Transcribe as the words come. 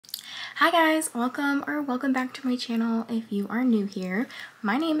Hi guys, welcome back to my channel if you are new here.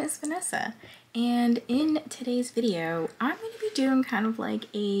 My name is Vanessa, and in today's video I'm going to be doing kind of like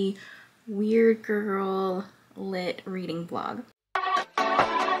a weird girl lit reading vlog.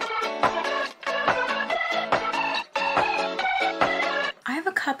 I have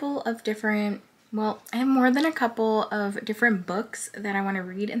a couple of different, well, I have more than a couple of different books that I want to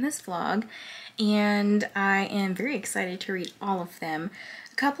read in this vlog, and I am very excited to read all of them.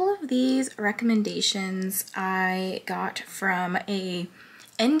 A couple of these recommendations I got from a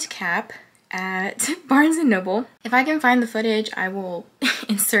end cap at Barnes & Noble. If I can find the footage, I will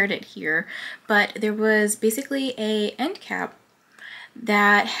insert it here, but there was basically a end cap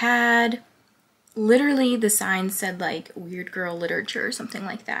that had literally the sign said like weird girl literature or something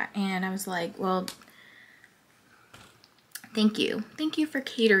like that, and I was like, well, thank you for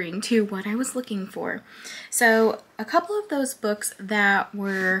catering to what I was looking for. So a couple of those books that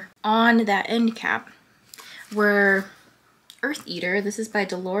were on that end cap were Eartheater. This is by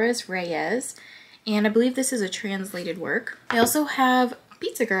Dolores Reyes, and I believe this is a translated work. I also have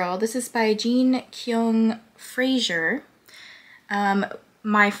Pizza Girl. This is by Jean Kyung Fraser.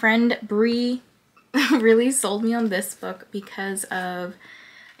 My friend Bree really sold me on this book because of,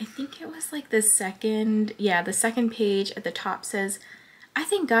 I think it was like the second page at the top says, "I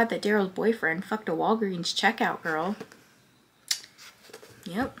thank God that Daryl's boyfriend fucked a Walgreens checkout girl."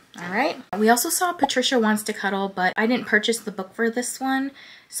 Yep, all right. We also saw Patricia Wants to Cuddle, but I didn't purchase the book for this one,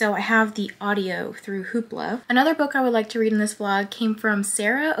 so I have the audio through Hoopla. Another book I would like to read in this vlog came from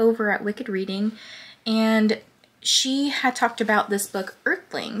Sarah over at Wicked Reading, and she had talked about this book,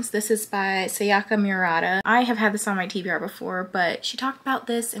 Earthlings. This is by Sayaka Murata. I have had this on my TBR before, but she talked about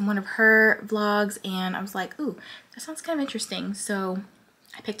this in one of her vlogs, and I was like, ooh, that sounds kind of interesting. So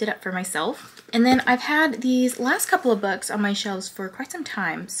I picked it up for myself. And then I've had these last couple of books on my shelves for quite some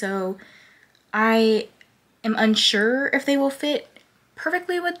time, so I am unsure if they will fit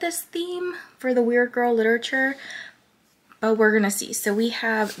perfectly with this theme for the weird girl literature, but we're gonna see. So we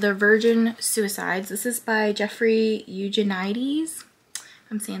have The Virgin Suicides. This is by Jeffrey Eugenides,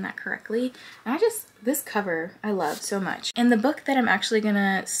 if I'm saying that correctly. And this cover I love so much. And the book that I'm actually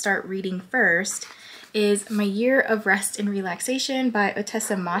gonna start reading first is My Year of Rest and Relaxation by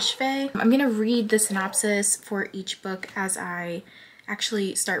Otessa Moshfegh. I'm gonna read the synopsis for each book as I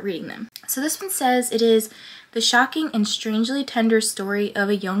actually start reading them. So this one says, it is the shocking and strangely tender story of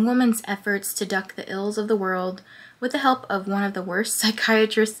a young woman's efforts to duck the ills of the world with the help of one of the worst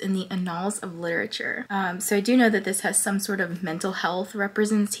psychiatrists in the annals of literature. So I do know that this has some sort of mental health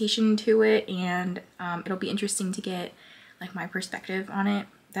representation to it, and it'll be interesting to get like my perspective on it.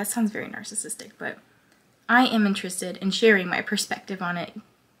 That sounds very narcissistic, but I am interested in sharing my perspective on it,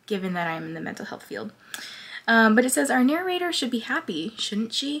 given that I'm in the mental health field. But it says, our narrator should be happy,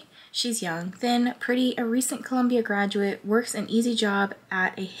 shouldn't she? She's young, thin, pretty, a recent Columbia graduate, works an easy job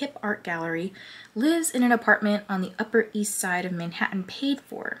at a hip art gallery, lives in an apartment on the Upper East Side of Manhattan paid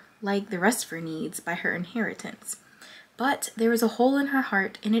for, like the rest of her needs, by her inheritance. But there is a hole in her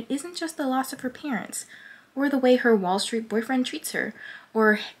heart, and it isn't just the loss of her parents, or the way her Wall Street boyfriend treats her,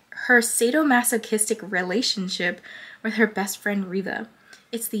 or her sadomasochistic relationship with her best friend Riva.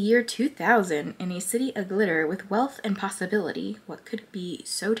 It's the year 2000 in a city aglitter with wealth and possibility. What could be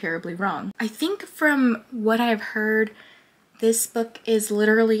so terribly wrong? I think from what I've heard, this book is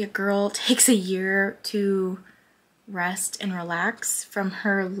literally a girl takes a year to rest and relax from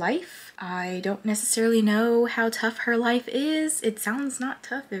her life. I don't necessarily know how tough her life is. It sounds not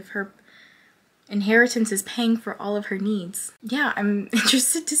tough if her inheritance is paying for all of her needs. Yeah, I'm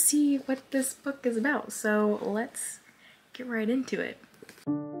interested to see what this book is about, so let's get right into it.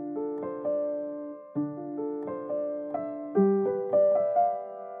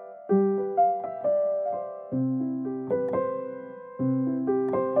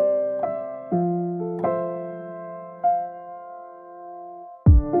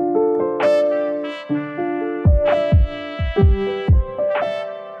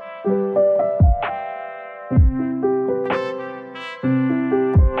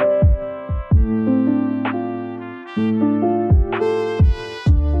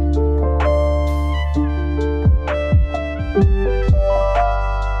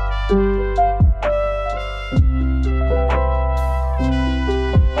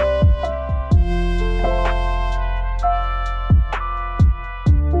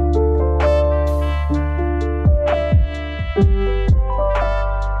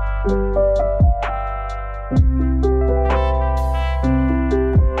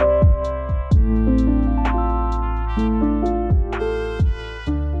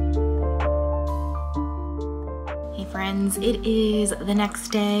 next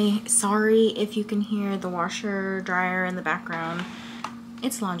day. Sorry if you can hear the washer dryer in the background.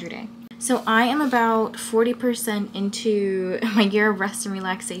 It's laundry day. So I am about 40% into my year of rest and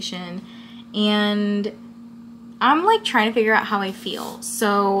relaxation, and I'm like trying to figure out how I feel.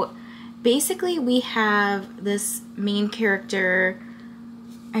 So basically we have this main character,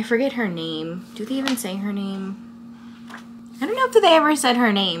 I forget her name. Do they even say her name? I don't know if they ever said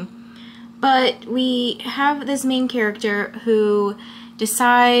her name. But we have this main character who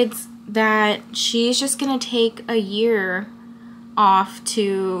decides that she's just gonna take a year off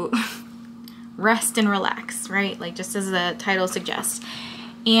to rest and relax, right? Like just as the title suggests.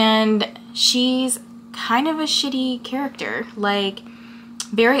 And she's kind of a shitty character, like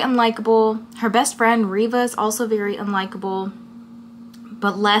very unlikable. Her best friend Riva is also very unlikable,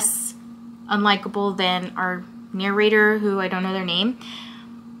 but less unlikable than our narrator, who I don't know their name.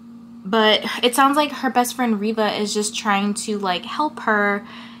 But it sounds like her best friend Riva is just trying to like help her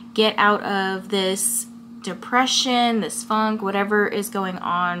get out of this depression, this funk, whatever is going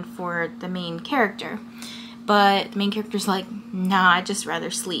on for the main character. But the main character's like, nah, I'd just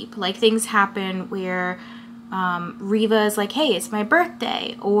rather sleep. Like things happen where Riva is like, hey, it's my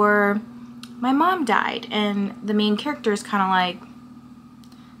birthday, or my mom died, and the main character is kind of like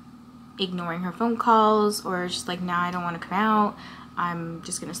ignoring her phone calls, or just like, nah, I don't want to come out. I'm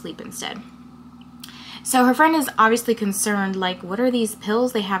just gonna sleep instead. So her friend is obviously concerned, like, what are these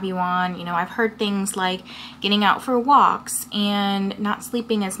pills they have you on? You know, I've heard things like getting out for walks and not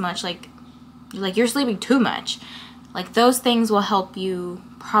sleeping as much, like you're sleeping too much. Like those things will help you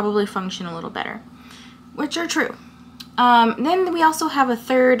probably function a little better, which are true. Then we also have a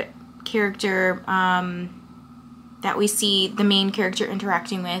third character that we see the main character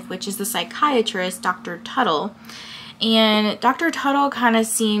interacting with, which is the psychiatrist, Dr. Tuttle. And Dr. Tuttle kind of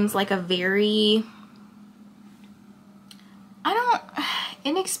seems like a very,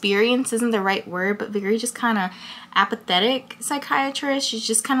 inexperienced isn't the right word, but very just kind of apathetic psychiatrist. She's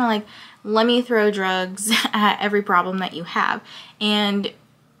just kind of like, let me throw drugs at every problem that you have. And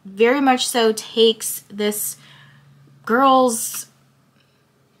very much so takes this girl's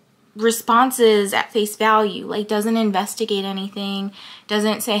responses at face value. Like doesn't investigate anything,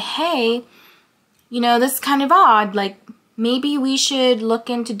 doesn't say, hey, you know, this is kind of odd, like maybe we should look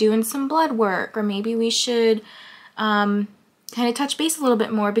into doing some blood work, or maybe we should kind of touch base a little bit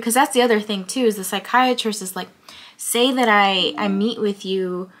more, because that's the other thing too, is the psychiatrist is like, say that I meet with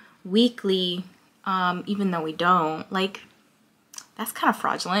you weekly, even though we don't, like that's kind of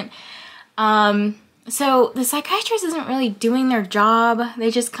fraudulent. So the psychiatrist isn't really doing their job.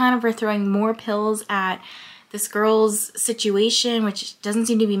 They just kind of are throwing more pills at this girl's situation, which doesn't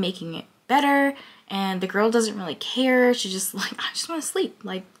seem to be making it better. And the girl doesn't really care. She's just like, I just want to sleep.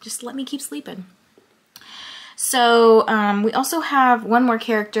 Like, just let me keep sleeping. So we also have one more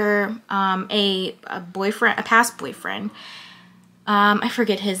character, a boyfriend, a past boyfriend. I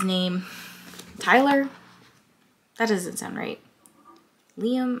forget his name. Tyler? That doesn't sound right.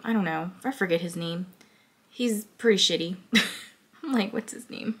 Liam? I don't know. I forget his name. He's pretty shitty. I'm like, what's his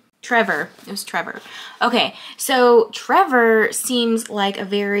name? Trevor. It was Trevor. Okay, so Trevor seems like a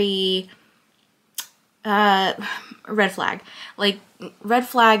very red flag. Like, red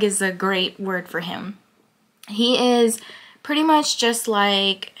flag is a great word for him. He is pretty much just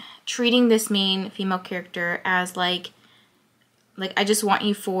like treating this main female character as like I just want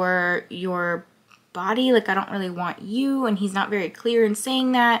you for your body, like I don't really want you, and he's not very clear in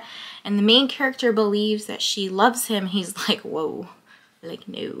saying that, and the main character believes that she loves him. He's like, whoa, like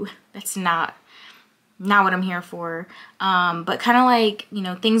no, that's not what I'm here for. But kind of like, you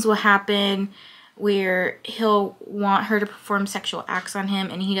know, things will happen where he'll want her to perform sexual acts on him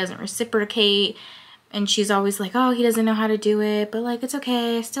and he doesn't reciprocate, and she's always like, oh, he doesn't know how to do it, but like it's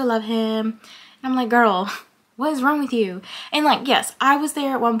okay, I still love him. And I'm like, girl, what is wrong with you? And like, yes, I was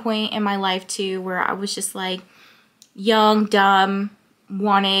there at one point in my life too, where I was just like young, dumb,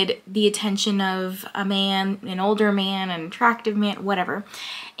 wanted the attention of a man, an older man, an attractive man, whatever,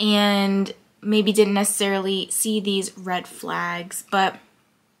 and maybe didn't necessarily see these red flags. But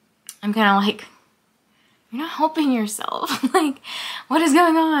I'm kind of like, you're not helping yourself. Like, what is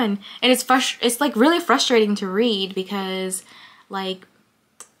going on? And it's like really frustrating to read, because like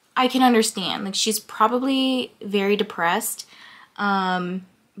I can understand, like she's probably very depressed,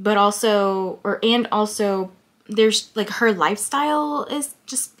 but also there's like her lifestyle is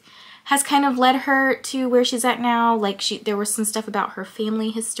just has kind of led her to where she's at now. Like there was some stuff about her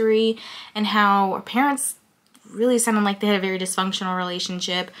family history and how her parents really sounded like they had a very dysfunctional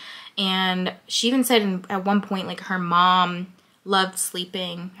relationship. And she even said at one point, like, her mom loved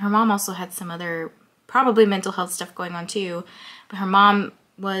sleeping. Her mom also had some other probably mental health stuff going on too. her mom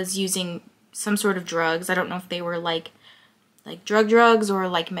was using some sort of drugs. I don't know if they were like drugs or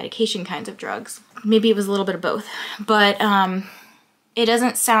like medication kinds of drugs. Maybe it was a little bit of both. But it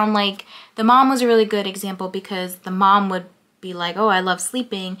doesn't sound like the mom was a really good example, because the mom would be like, oh, I love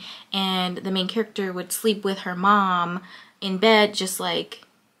sleeping, and the main character would sleep with her mom in bed, just like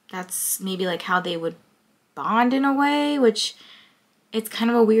that's maybe like how they would bond in a way, which it's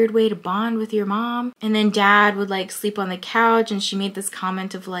kind of a weird way to bond with your mom. And then dad would like sleep on the couch, and she made this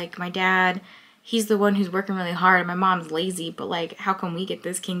comment of like, my dad, he's the one who's working really hard and my mom's lazy, but like, how come we get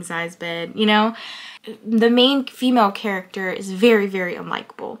this king size bed, you know? The main female character is very, very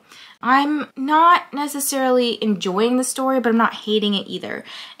unlikable. I'm not necessarily enjoying the story, but I'm not hating it either.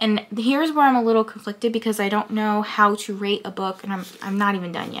 And here's where I'm a little conflicted, because I don't know how to rate a book, and I'm not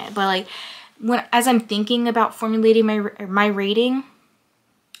even done yet. But like, as I'm thinking about formulating my rating,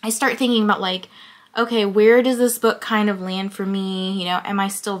 I start thinking about like, okay, where does this book kind of land for me? You know, am I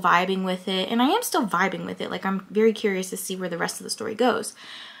still vibing with it? And I am still vibing with it. Like, I'm very curious to see where the rest of the story goes.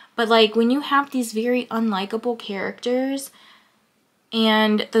 But like, when you have these very unlikable characters,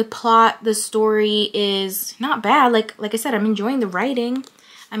 and the plot, the story is not bad. Like I said, I'm enjoying the writing.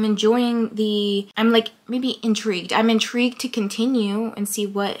 I'm enjoying I'm like maybe intrigued. I'm intrigued to continue and see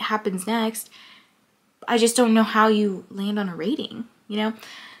what happens next. I just don't know how you land on a rating, you know?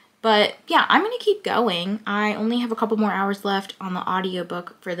 But yeah, I'm gonna keep going. I only have a couple more hours left on the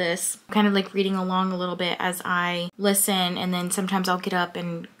audiobook for this. I'm kind of like reading along a little bit as I listen, and then sometimes I'll get up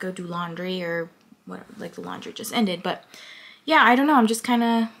and go do laundry or whatever, like the laundry just ended. But yeah, I don't know. I'm just kind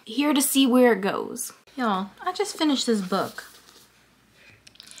of here to see where it goes. Y'all, I just finished this book.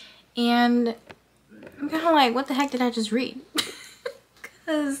 And I'm kind of like, what the heck did I just read?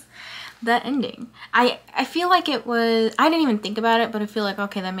 Because the ending. I feel like it was, I didn't even think about it, but I feel like,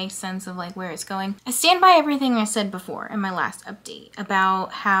 okay, that makes sense of like where it's going. I stand by everything I said before in my last update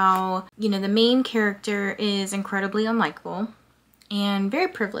about how, you know, the main character is incredibly unlikable and very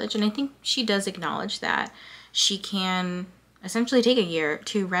privileged. And I think she does acknowledge that she can essentially take a year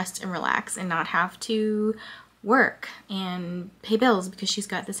to rest and relax and not have to work and pay bills because she's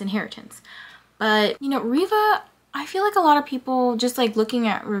got this inheritance. But, you know, Riva, I feel like a lot of people, just like looking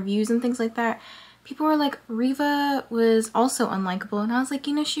at reviews and things like that, people were like, Riva was also unlikable. And I was like,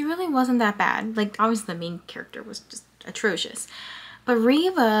 you know, she really wasn't that bad. Like, obviously the main character was just atrocious. But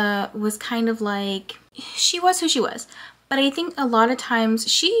Riva was kind of like, she was who she was. But I think a lot of times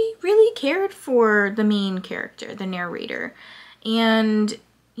she really cared for the main character, the narrator. And,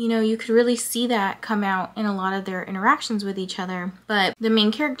 you know, you could really see that come out in a lot of their interactions with each other. But the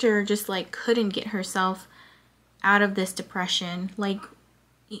main character just like couldn't get herself out of this depression. Like,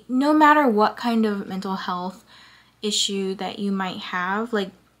 no matter what kind of mental health issue that you might have,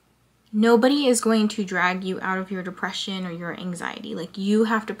 like, nobody is going to drag you out of your depression or your anxiety. Like, you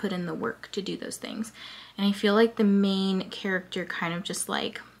have to put in the work to do those things. And I feel like the main character kind of just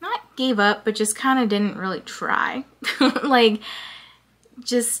like, not gave up, but just kind of didn't really try. Like,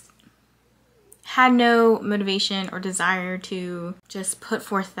 just had no motivation or desire to just put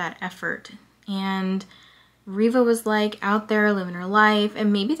forth that effort. And Riva was like out there living her life,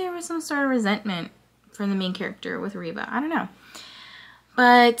 and maybe there was some sort of resentment from the main character with Riva. I don't know.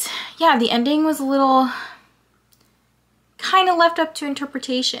 But yeah, the ending was a little kind of left up to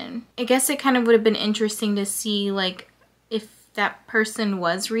interpretation. I guess it kind of would have been interesting to see like if that person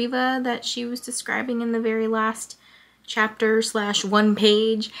was Riva that she was describing in the very last chapter / 1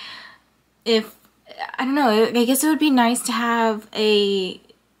 page. If, I don't know, I guess it would be nice to have a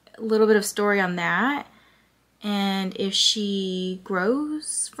little bit of story on that. And if she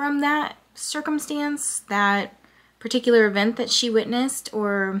grows from that circumstance, that particular event that she witnessed,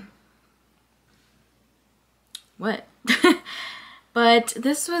 or what. But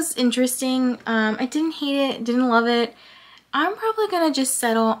this was interesting. I didn't hate it, didn't love it. I'm probably gonna just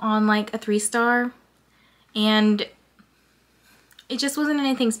settle on like a 3-star, and it just wasn't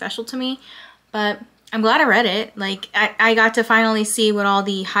anything special to me, but I'm glad I read it. Like, I got to finally see what all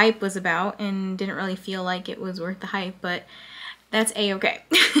the hype was about and didn't really feel like it was worth the hype, but that's a-okay.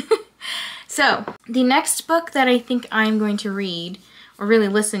 So, the next book that I think I'm going to read or really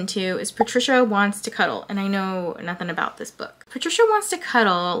listen to is Patricia Wants to Cuddle, and I know nothing about this book. Patricia Wants to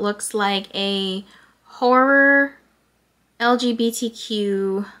Cuddle looks like a horror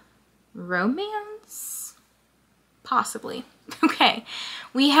LGBTQ romance? Possibly. Okay.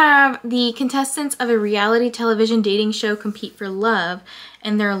 We have the contestants of a reality television dating show compete for love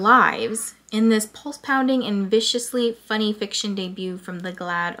and their lives in this pulse-pounding and viciously funny fiction debut from the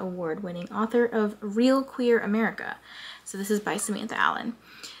GLAAD award-winning author of Real Queer America. So this is by Samantha Allen.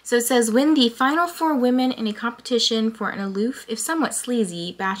 So it says, when the final 4 women in a competition for an aloof, if somewhat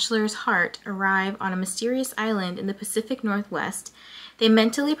sleazy, bachelor's heart arrive on a mysterious island in the Pacific Northwest, they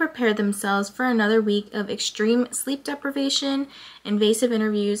mentally prepare themselves for another week of extreme sleep deprivation, invasive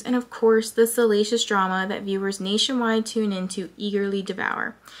interviews, and of course the salacious drama that viewers nationwide tune in to eagerly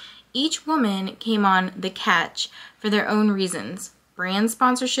devour. Each woman came on The Catch for their own reasons. Brand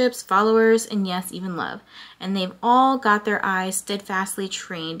sponsorships, followers, and yes, even love. And they've all got their eyes steadfastly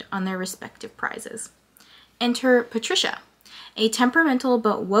trained on their respective prizes. Enter Patricia, a temperamental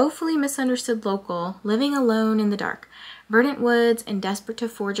but woefully misunderstood local living alone in the dark, verdant woods, and desperate to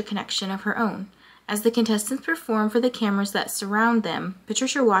forge a connection of her own. As the contestants perform for the cameras that surround them,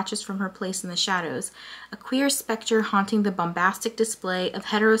 Patricia watches from her place in the shadows, a queer specter haunting the bombastic display of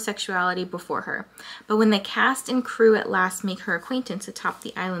heterosexuality before her. But when the cast and crew at last make her acquaintance atop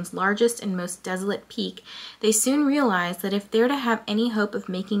the island's largest and most desolate peak, they soon realize that if they're to have any hope of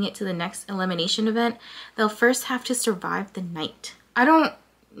making it to the next elimination event, they'll first have to survive the night. I don't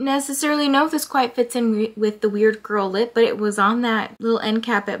necessarily know if this quite fits in with the weird girl lip, but it was on that little end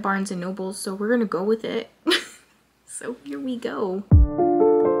cap at Barnes & Noble, so we're gonna go with it. So here we go.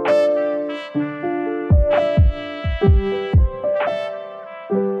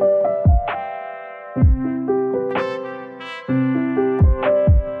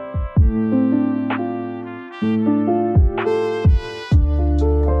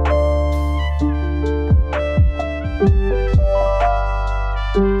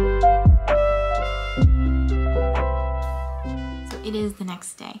 It is the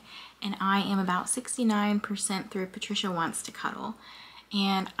next day, and I am about 69% through Patricia Wants to Cuddle,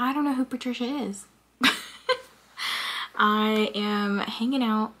 and I don't know who Patricia is. I am hanging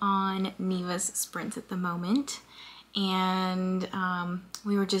out on Neva's sprints at the moment, and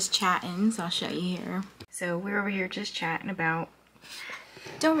we were just chatting, so I'll show you here. So we're over here just chatting about,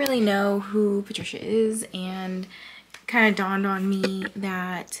 don't really know who Patricia is, and it kind of dawned on me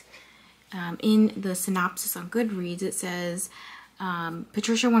that in the synopsis on GoodReads it says,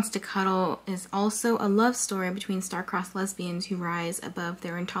 Patricia Wants to Cuddle is also a love story between star-crossed lesbians who rise above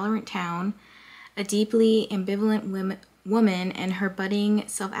their intolerant town, a deeply ambivalent woman and her budding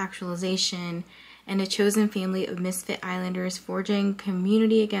self-actualization, and a chosen family of misfit islanders forging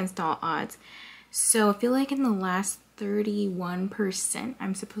community against all odds. So I feel like in the last 31%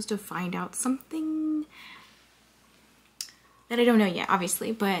 I'm supposed to find out something that I don't know yet,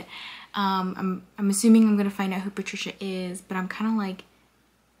 obviously, but I'm assuming I'm gonna find out who Patricia is, but I'm kind of like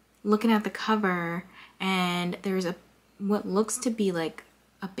looking at the cover, and there's what looks to be like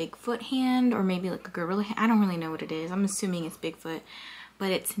a Bigfoot hand, or maybe like a gorilla hand. I don't really know what it is. I'm assuming it's Bigfoot,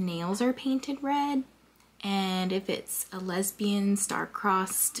 but its nails are painted red, and if it's a lesbian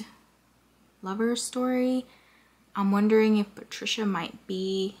star-crossed lover story, I'm wondering if Patricia might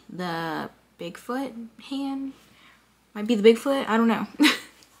be the Bigfoot hand. Might be the Bigfoot, I don't know.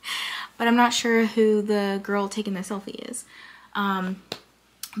 But I'm not sure who the girl taking the selfie is.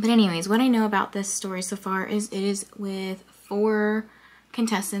 But anyways, what I know about this story so far is it is with 4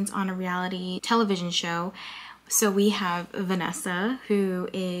 contestants on a reality television show. So we have Vanessa, who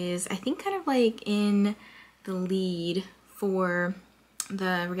is, I think, kind of like in the lead for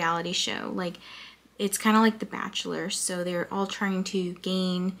the reality show. Like, it's kind of like The Bachelor, so they're all trying to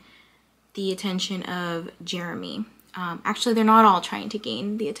gain the attention of Jeremy. Actually, they're not all trying to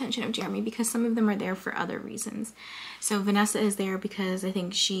gain the attention of Jeremy, because some of them are there for other reasons. So Vanessa is there because I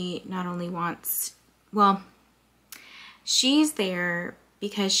think she not only wants, well, she's there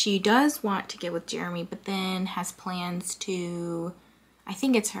because she does want to get with Jeremy, but then has plans to, I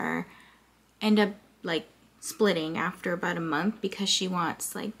think it's her, end up like splitting after about a month, because she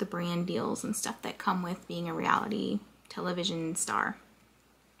wants like the brand deals and stuff that come with being a reality television star.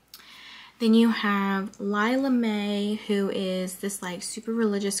 Then you have Lila Mae, who is this like super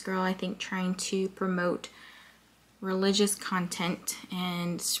religious girl, I think, trying to promote religious content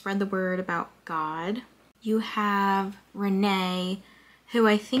and spread the word about God. You have Renee, who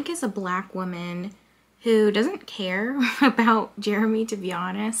I think is a black woman who doesn't care about Jeremy, to be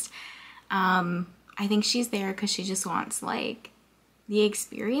honest. I think she's there because she just wants like the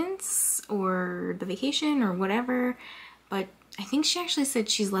experience or the vacation or whatever, but I think she actually said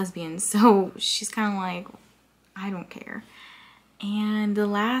she's lesbian, so she's kind of like, I don't care. And the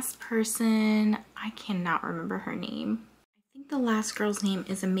last person, I cannot remember her name. I think the last girl's name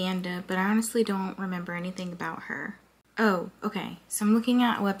is Amanda, but I honestly don't remember anything about her. Oh, okay. So I'm looking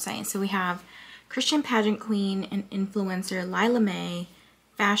at a website. So we have Christian pageant queen and influencer Lila Mae,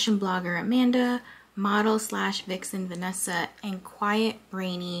 fashion blogger Amanda, model / vixen Vanessa, and quiet,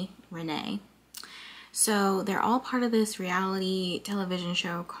 brainy Renee. So they're all part of this reality television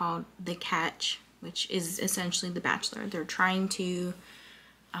show called The Catch, which is essentially The Bachelor. They're trying to,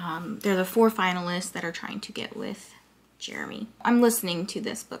 they're the 4 finalists that are trying to get with Jeremy. I'm listening to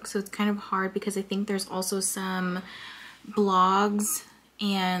this book, so it's kind of hard because I think there's also some blogs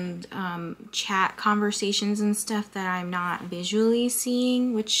and chat conversations and stuff that I'm not visually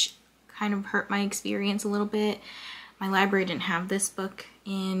seeing, which kind of hurt my experience a little bit. My library didn't have this book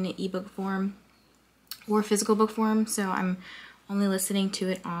in ebook form or physical book form, so I'm only listening to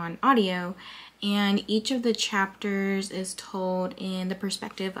it on audio. And each of the chapters is told in the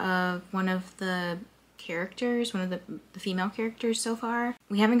perspective of one of the characters, one of the female characters so far.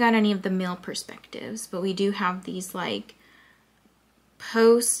 We haven't got any of the male perspectives, but we do have these like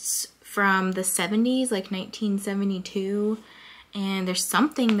posts from the 70s, like 1972, and there's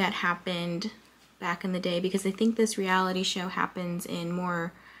something that happened back in the day, because I think this reality show happens in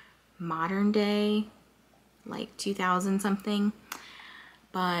more modern day, like 2000 something.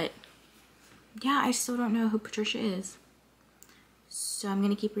 But yeah, I still don't know who Patricia is. So I'm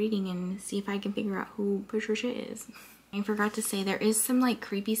gonna keep reading and see if I can figure out who Patricia is. I forgot to say, there is some like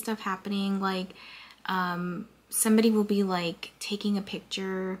creepy stuff happening, like somebody will be like taking a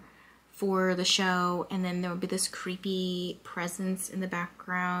picture for the show and then there will be this creepy presence in the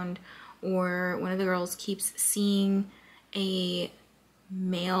background, or one of the girls keeps seeing a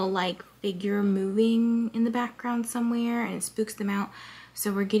male like figure moving in the background somewhere and it spooks them out.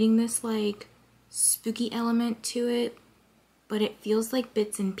 So we're getting this like spooky element to it, but it feels like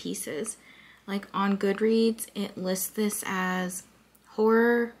bits and pieces. Like on GoodReads, it lists this as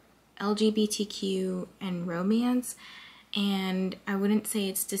horror, LGBTQ, and romance, and I wouldn't say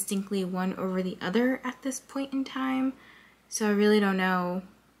it's distinctly one over the other at this point in time, so I really don't know.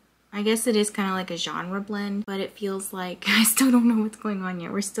 I guess it is kind of like a genre blend, but it feels like I still don't know what's going on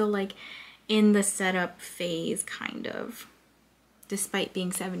yet. We're still like in the setup phase, kind of, despite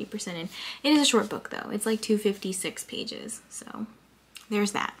being 70% in. It is a short book though. It's like 256 pages, so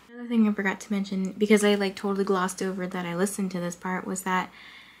there's that. Another thing I forgot to mention, because I like totally glossed over that I listened to this part, was that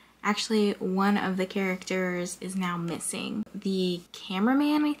actually one of the characters is now missing. The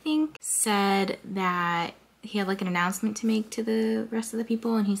cameraman, I think, said that he had like an announcement to make to the rest of the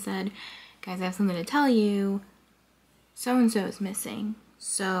people, and he said, guys, I have something to tell you. So-and-so is missing.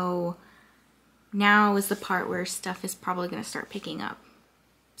 So now is the part where stuff is probably going to start picking up.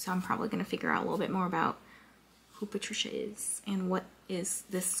 So I'm probably going to figure out a little bit more about who Patricia is and what is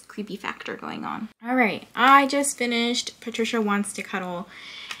this creepy factor going on. All right, I just finished Patricia Wants to Cuddle,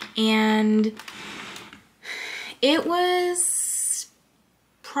 and it was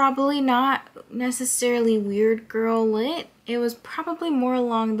probably not necessarily weird girl lit. It was probably more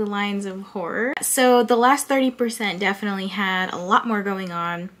along the lines of horror. So the last 30% definitely had a lot more going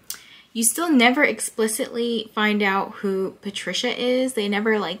on. You still never explicitly find out who Patricia is. They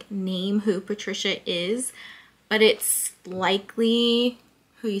never like name who Patricia is, but it's likely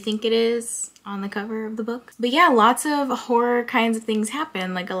who you think it is on the cover of the book. But yeah, lots of horror kinds of things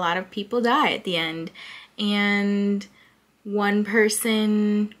happen. Like a lot of people die at the end, and one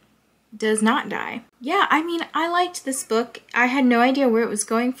person does not die. Yeah, I mean, I liked this book. I had no idea where it was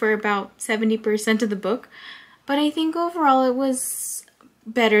going for about 70% of the book, but I think overall it was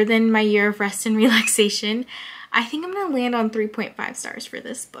better than my year of rest and relaxation. I think I'm gonna land on 3.5 stars for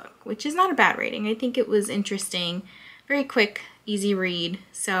this book, which is not a bad rating. I think it was interesting, very quick, easy read.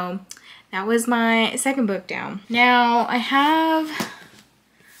 So that was my second book down. Now I have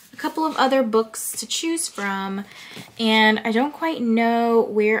a couple of other books to choose from, and I don't quite know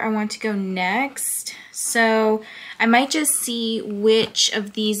where I want to go next. So I might just see which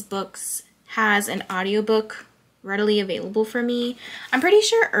of these books has an audiobook readily available for me. I'm pretty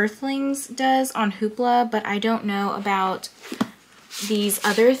sure Earthlings does on Hoopla, but I don't know about these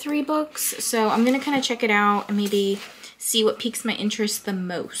other 3 books. So I'm gonna kind of check it out and maybe see what piques my interest the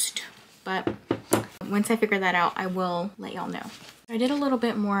most. But once I figure that out, I will let y'all know. I did a little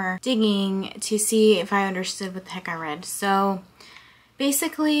bit more digging to see if I understood what the heck I read. So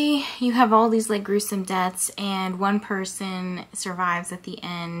basically, you have all these like gruesome deaths, and one person survives at the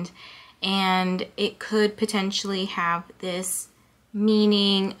end, and it could potentially have this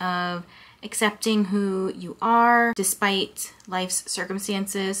meaning of accepting who you are despite life's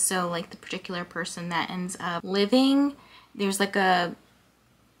circumstances. So like the particular person that ends up living, there's like a,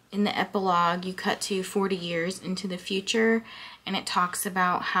 in the epilogue, you cut to 40 years into the future, and it talks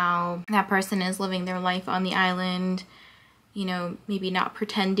about how that person is living their life on the island, you know, maybe not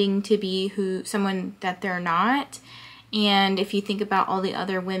pretending to be someone that they're not. And if you think about all the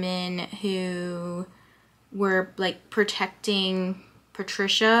other women who were like protecting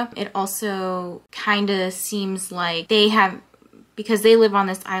Patricia. It also kind of seems like they have, because they live on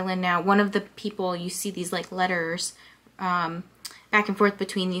this island now, one of the people, you see these like letters back and forth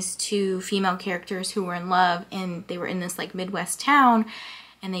between these two female characters who were in love, and they were in this like Midwest town,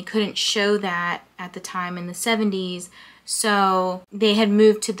 and they couldn't show that at the time in the 70s. So they had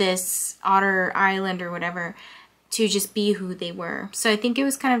moved to this Otter Island or whatever to just be who they were. So I think it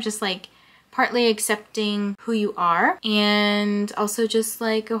was kind of just like partly accepting who you are, and also just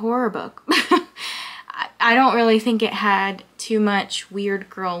like a horror book. I don't really think it had too much weird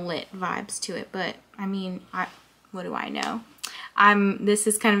girl lit vibes to it, but I mean, what do I know? This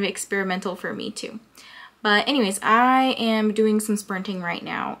is kind of experimental for me too. But anyways, I am doing some sprinting right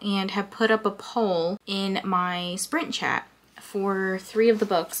now and have put up a poll in my sprint chat for 3 of the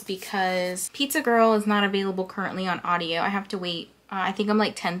books because Pizza Girl is not available currently on audio. I have to wait. I think I'm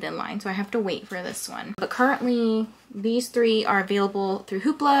like 10th in line, so I have to wait for this one. But currently, these 3 are available through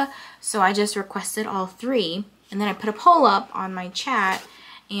Hoopla, so I just requested all 3. And then I put a poll up on my chat,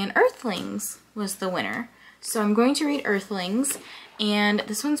 and Earthlings was the winner. So I'm going to read Earthlings, and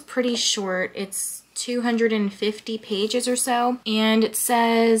this one's pretty short. It's 250 pages or so, and it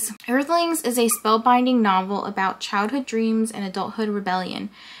says, Earthlings is a spellbinding novel about childhood dreams and adulthood rebellion.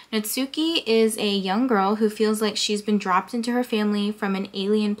 Natsuki is a young girl who feels like she's been dropped into her family from an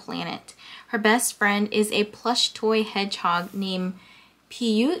alien planet. Her best friend is a plush toy hedgehog named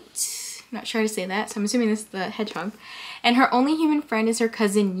Piyut. I'm not sure how to say that, so I'm assuming this is the hedgehog. And her only human friend is her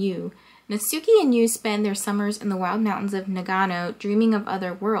cousin Yu. Natsuki and Yu spend their summers in the wild mountains of Nagano dreaming of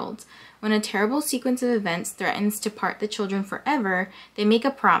other worlds. When a terrible sequence of events threatens to part the children forever, they make a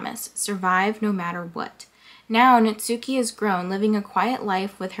promise: survive no matter what. Now, Natsuki is grown, living a quiet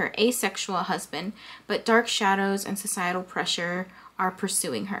life with her asexual husband, but dark shadows and societal pressure are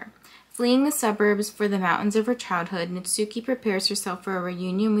pursuing her. Fleeing the suburbs for the mountains of her childhood, Natsuki prepares herself for a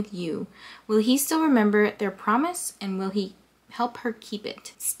reunion with Yu. Will he still remember their promise, and will he help her keep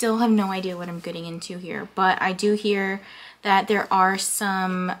it? Still have no idea what I'm getting into here, but I do hear that there are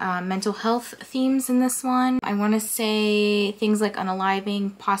some mental health themes in this one. I want to say things like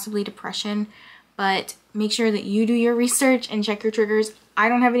unaliving, possibly depression, but make sure that you do your research and check your triggers. I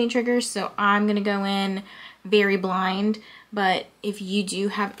don't have any triggers, so I'm gonna go in very blind, but if you do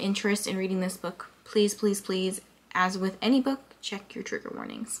have interest in reading this book, please, please, please, as with any book, check your trigger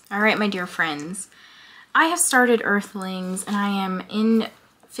warnings. All right, my dear friends, I have started Earthlings, and I am in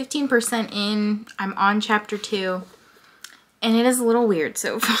 15% in. I'm on chapter 2. And it is a little weird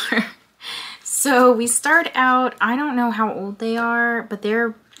so far. So we start out, I don't know how old they are, but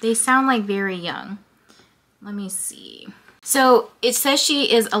they sound like very young. Let me see. So it says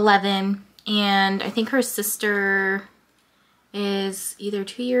she is 11, and I think her sister is either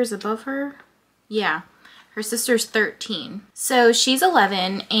 2 years above her. Yeah, her sister's 13. So she's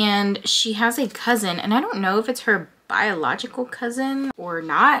 11, and she has a cousin, and I don't know if it's her biological cousin or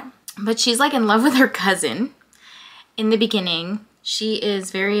not, but she's like in love with her cousin. In the beginning, she is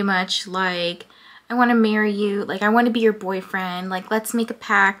very much like, I want to marry you, like I want to be your boyfriend, like let's make a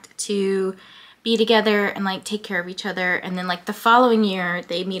pact to be together and like take care of each other. And then like the following year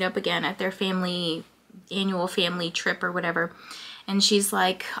they meet up again at their annual family trip or whatever, and she's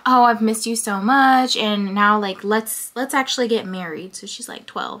like, oh, I've missed you so much, and now like let's actually get married. So she's like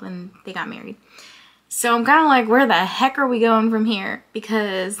 12 and they got married. So I'm kind of like, where the heck are we going from here?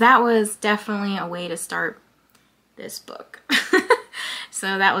 Because that was definitely a way to start this book.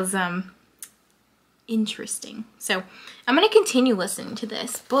 So that was interesting. So I'm going to continue listening to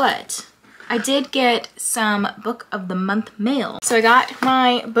this, but I did get some Book of the Month mail. So I got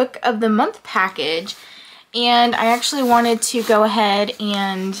my Book of the Month package, and I actually wanted to go ahead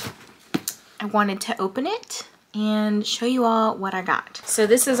and I wanted to open it and show you all what I got. So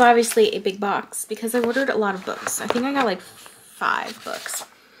this is obviously a big box because I ordered a lot of books. I think I got like 5 books.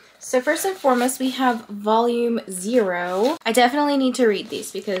 So first and foremost, we have volume 0. I definitely need to read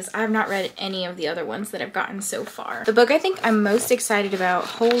these because I have not read any of the other ones that I've gotten so far. The book I think I'm most excited about,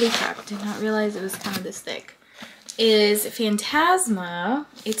 holy crap, did not realize it was kind of this thick, is Phantasma.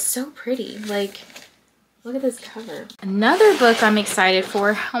 It's so pretty. Like, look at this cover. Another book I'm excited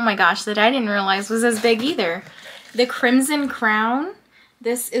for, oh my gosh, that I didn't realize was as big either. The Crimson Crown.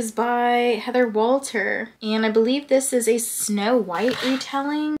 This is by Heather Walter, and I believe this is a Snow White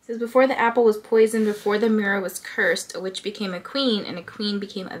retelling. It says, before the apple was poisoned, before the mirror was cursed, a witch became a queen, and a queen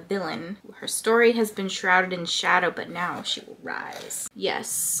became a villain. Her story has been shrouded in shadow, but now she will rise. Yes,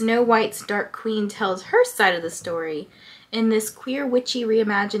 Snow White's Dark Queen tells her side of the story in this queer, witchy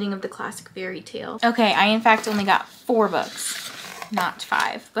reimagining of the classic fairy tale. Okay, I in fact only got 4 books. not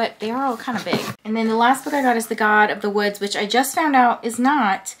 5, but they are all kind of big. And then the last book I got is The God of the Woods, which I just found out is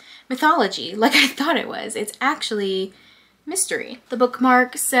not mythology like I thought it was. It's actually mystery. The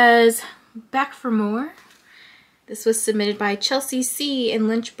bookmark says, "Back for more." This was submitted by Chelsea C. in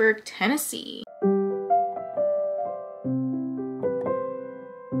Lynchburg, Tennessee.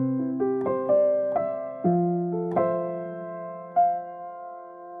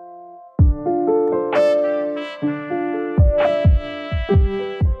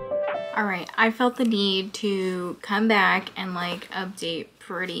 Alright, I felt the need to come back and like update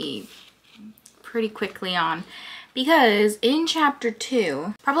pretty quickly on, because in chapter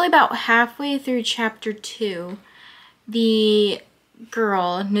 2, probably about halfway through chapter 2, the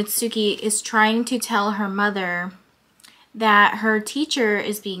girl, Natsuki, is trying to tell her mother that her teacher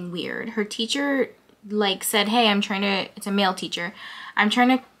is being weird. Her teacher like said, "Hey, it's a male teacher, I'm trying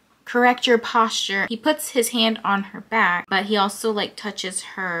to correct your posture." He puts his hand on her back, but he also like touches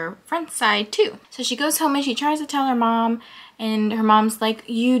her front side too. So she goes home and she tries to tell her mom, and her mom's like,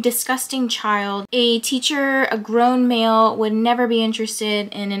 "You disgusting child. A teacher, a grown male, would never be interested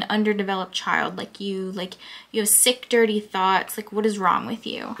in an underdeveloped child like you. Like, you have sick, dirty thoughts. Like, what is wrong with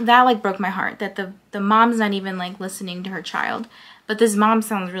you?" That like broke my heart, that the mom's not even like listening to her child. But this mom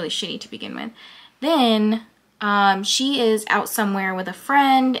sounds really shitty to begin with. Then she is out somewhere with a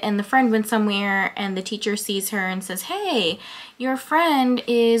friend, and the friend went somewhere, and the teacher sees her and says, "Hey, your friend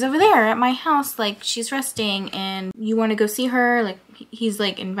is over there at my house, like she's resting, and you want to go see her?" Like he's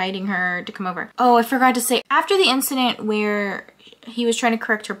like inviting her to come over. Oh, I forgot to say, after the incident where he was trying to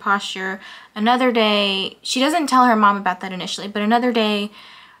correct her posture, another day, she doesn't tell her mom about that initially, but another day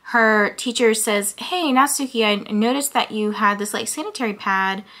her teacher says, "Hey, Natsuki, I noticed that you had this like sanitary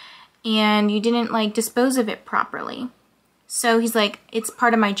pad and you didn't like dispose of it properly." So he's like, "It's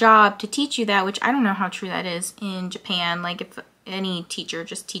part of my job to teach you that," which I don't know how true that is in Japan. Like if any teacher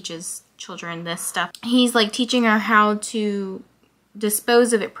just teaches children this stuff. He's like teaching her how to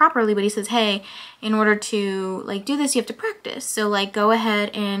dispose of it properly, but he says, "Hey, in order to like do this, you have to practice. So like go ahead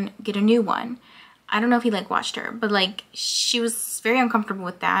and get a new one." I don't know if he like watched her, but like she was very uncomfortable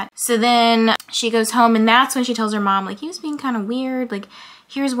with that. So then she goes home, and that's when she tells her mom, like, "He was being kind of weird, like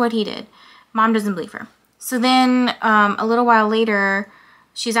here's what he did." Mom doesn't believe her. So then a little while later,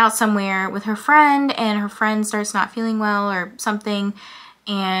 she's out somewhere with her friend, and her friend starts not feeling well or something,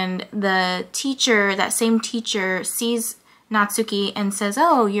 and the teacher, that same teacher, sees Natsuki and says,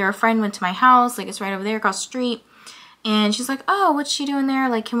 "Oh, your friend went to my house, like it's right over there across the street." And she's like, "Oh, what's she doing there?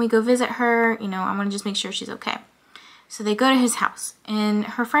 Like, can we go visit her? You know, I want to just make sure she's okay." So they go to his house, and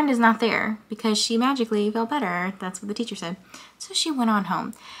her friend is not there because she magically felt better. That's what the teacher said. So she went on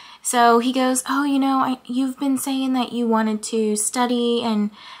home. So he goes, "Oh, you know, you've been saying that you wanted to study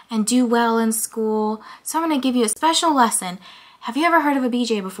and do well in school, so I'm going to give you a special lesson. Have you ever heard of a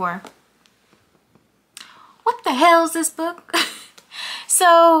BJ before?" What the hell is this book?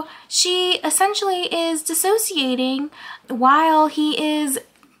 So she essentially is dissociating while he is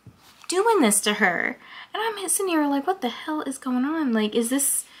doing this to her. And I'm sitting here like, what the hell is going on? Like, is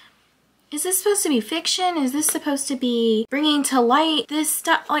this supposed to be fiction? Is this supposed to be bringing to light this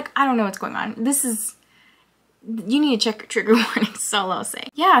stuff? Like, I don't know what's going on. You need to check your trigger warnings, that's all I'll say.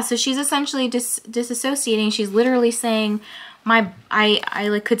 Yeah, so she's essentially disassociating. She's literally saying, I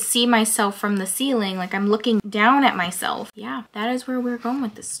like could see myself from the ceiling, like I'm looking down at myself. Yeah, that is where we're going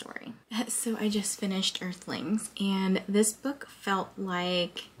with this story. So I just finished Earthlings, and this book felt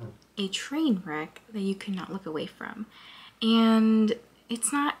like a train wreck that you could not look away from. And it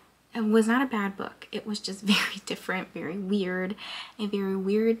was not a bad book. It was just very different, very weird, a very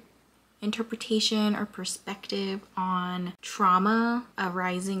weird interpretation or perspective on trauma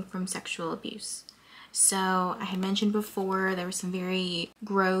arising from sexual abuse. So I had mentioned before, there were some very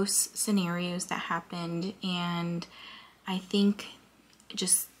gross scenarios that happened, and I think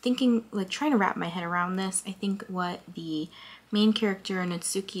just thinking, like trying to wrap my head around this, I think what the main character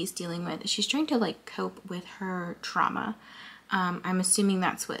Natsuki is dealing with, she's trying to like cope with her trauma. I'm assuming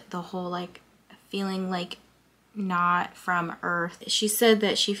that's what the whole like feeling like not from Earth. She said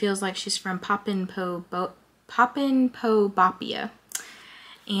that she feels like she's from Papinpobopia,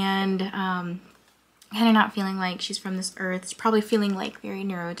 and kind of not feeling like she's from this Earth. She's probably feeling like very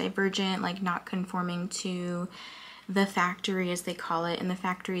neurodivergent, like not conforming to the factory as they call it. And the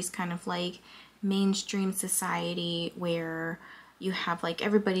factory is kind of like mainstream society where you have like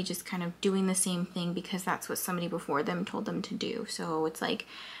everybody just kind of doing the same thing because that's what somebody before them told them to do. So it's like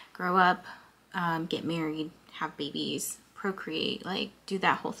grow up, get married, have babies, procreate, like do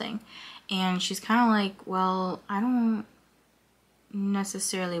that whole thing. And she's kind of like, well, I don't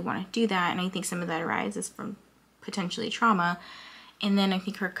necessarily want to do that, and I think some of that arises from potentially trauma, And then I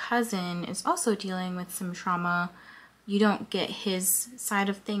think her cousin is also dealing with some trauma. You don't get his side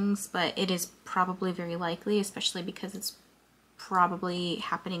of things, but it is probably very likely, especially because it's probably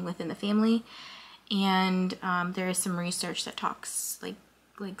happening within the family. And there is some research that talks,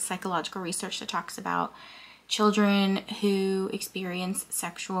 like psychological research that talks about children who experience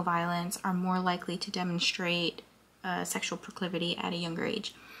sexual violence are more likely to demonstrate sexual proclivity at a younger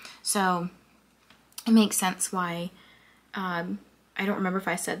age. So it makes sense why, I don't remember if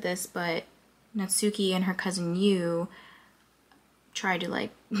I said this, but Natsuki and her cousin Yu tried to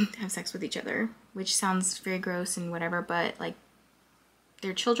like have sex with each other, which sounds very gross and whatever, but like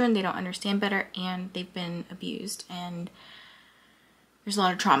they're children, they don't understand better, and they've been abused, and there's a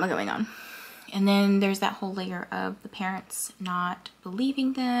lot of trauma going on. And then there's that whole layer of the parents not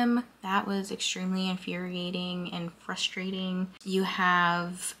believing them. That was extremely infuriating and frustrating. You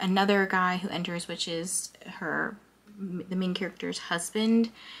have another guy who enters, which is the main character's husband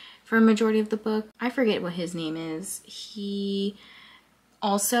for a majority of the book. I forget what his name is. He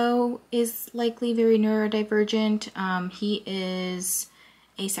also is likely very neurodivergent. He is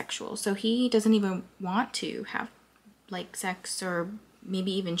asexual, so he doesn't even want to have like sex or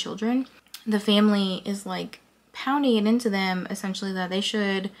maybe even children. The family is like pounding it into them essentially that they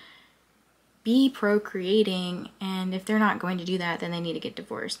should be procreating, and if they're not going to do that, then they need to get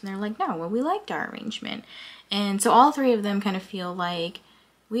divorced. And they're like, no, well, we liked our arrangement. And so all three of them kind of feel like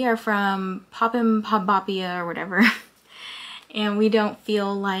we are from Poppin' Pobopia or whatever, and we don't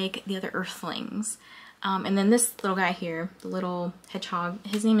feel like the other Earthlings. And then this little guy here, the little hedgehog,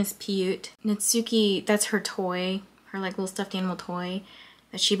 his name is Piyut. Natsuki, that's her toy, her like little stuffed animal toy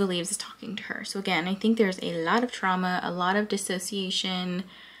that she believes is talking to her. So again, I think there's a lot of trauma, a lot of dissociation,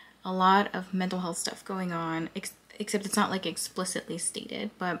 a lot of mental health stuff going on, except it's not like explicitly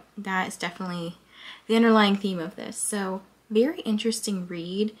stated, but that is definitely the underlying theme of this. So very interesting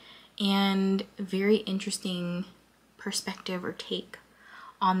read and very interesting perspective or take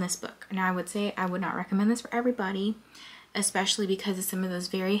on this book. Now I would say I would not recommend this for everybody, especially because of some of those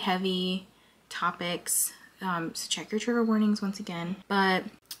very heavy topics. So check your trigger warnings once again, but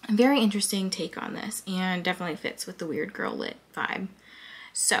a very interesting take on this and definitely fits with the weird girl lit vibe.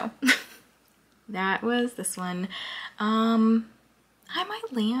 So that was this one. I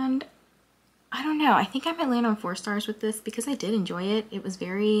might land, I don't know, I think I might land on 4 stars with this because I did enjoy it. It was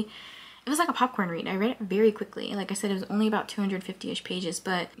like a popcorn read. I read it very quickly. Like I said, it was only about 250-ish pages,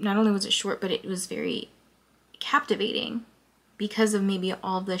 but not only was it short, but it was very captivating because of maybe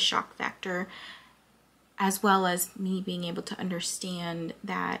all the shock factor, as well as me being able to understand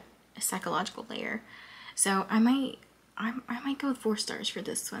that psychological layer. So I might go with 4 stars for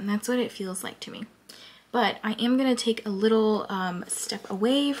this one. That's what it feels like to me. But I am gonna take a little step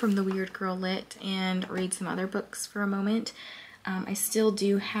away from the weird girl lit and read some other books for a moment. I still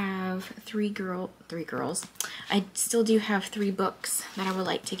do have 3 girls. I still do have 3 books that I would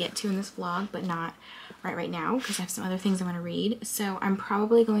like to get to in this vlog, but not right now because I have some other things I want to read. So I'm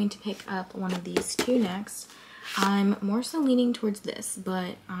probably going to pick up one of these 2 next. I'm more so leaning towards this,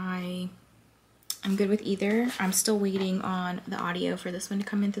 but I'm good with either. I'm still waiting on the audio for this one to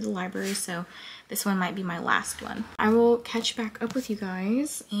come in through the library, so this one might be my last one. I will catch back up with you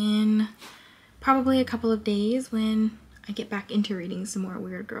guys in probably a couple of days when I get back into reading some more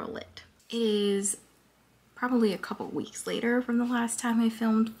Weird Girl Lit. It is probably a couple weeks later from the last time I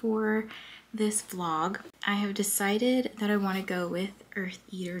filmed for this vlog. I have decided that I want to go with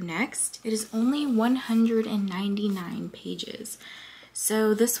Eartheater next. It is only 199 pages.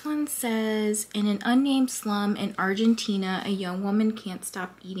 So this one says, in an unnamed slum in Argentina, a young woman can't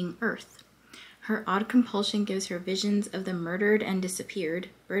stop eating earth. Her odd compulsion gives her visions of the murdered and disappeared,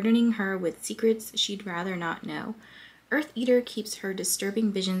 burdening her with secrets she'd rather not know. Eartheater keeps her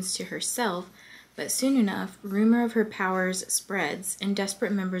disturbing visions to herself, but soon enough, rumor of her powers spreads, and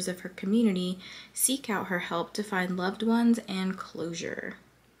desperate members of her community seek out her help to find loved ones and closure.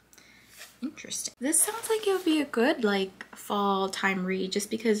 Interesting. This sounds like it would be a good like fall time read, just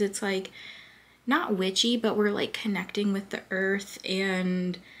because it's like not witchy, but we're like connecting with the earth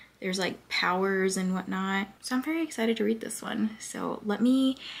and there's like powers and whatnot. So I'm very excited to read this one. So let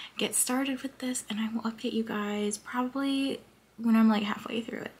me get started with this and I will update you guys probably when I'm like halfway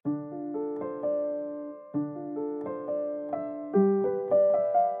through it.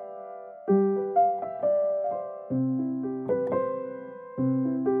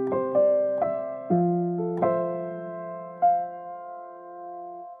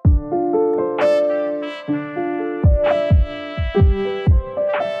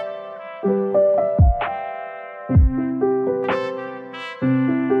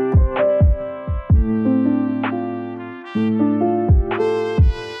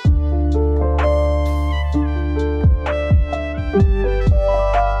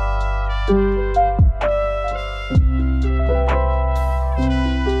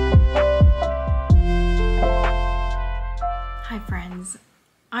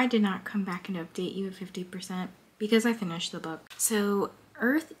 I did not come back and update you at 50% because I finished the book. So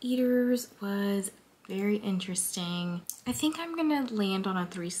Eartheaters was very interesting. I think I'm gonna land on a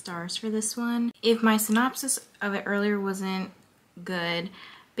 3 stars for this one. If my synopsis of it earlier wasn't good,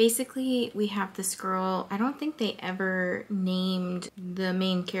 basically we have this girl, I don't think they ever named the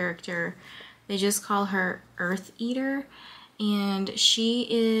main character. They just call her Eartheater, and she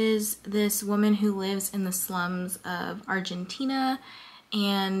is this woman who lives in the slums of Argentina,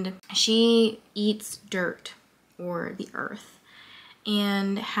 and she eats dirt, or the earth,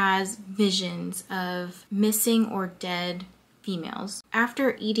 and has visions of missing or dead females.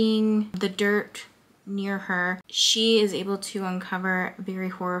 After eating the dirt near her, she is able to uncover very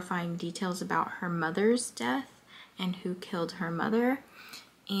horrifying details about her mother's death and who killed her mother.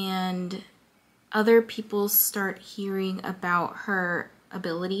 And other people start hearing about her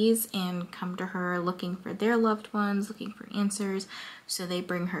abilities and come to her looking for their loved ones, looking for answers. So they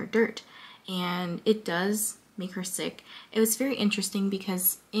bring her dirt, and it does make her sick. It was very interesting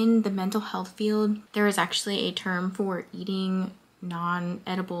because in the mental health field, there is actually a term for eating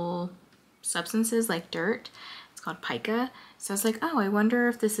non-edible substances like dirt. It's called pica. So I was like, oh, I wonder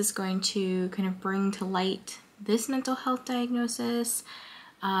if this is going to kind of bring to light this mental health diagnosis.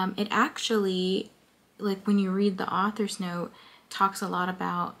 It actually, like when you read the author's note, talks a lot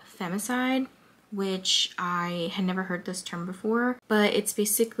about femicide, which I had never heard this term before, but it's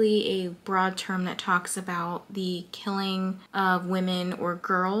basically a broad term that talks about the killing of women or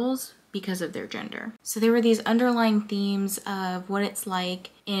girls because of their gender. So there were these underlying themes of what it's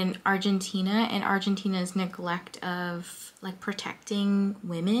like in Argentina and Argentina's neglect of like protecting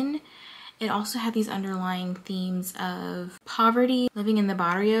women. It also had these underlying themes of poverty, living in the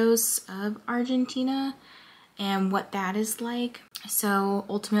barrios of Argentina, and what that is like. So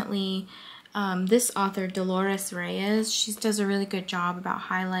ultimately, this author, Dolores Reyes, she does a really good job about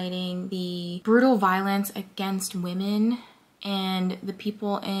highlighting the brutal violence against women and the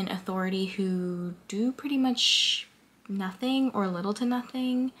people in authority who do pretty much nothing or little to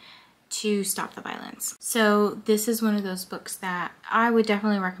nothing to stop the violence. So this is one of those books that I would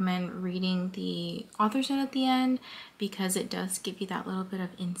definitely recommend reading the author's note at the end, because it does give you that little bit of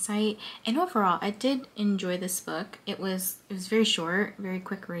insight. And overall, I did enjoy this book. It was very short, very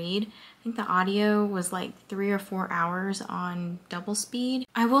quick read. I think the audio was like 3 or 4 hours on double speed.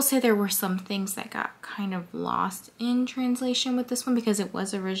 I will say there were some things that got kind of lost in translation with this one because it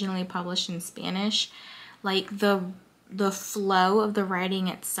was originally published in Spanish. Like the flow of the writing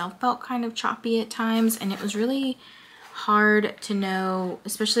itself felt kind of choppy at times, and it was really hard to know,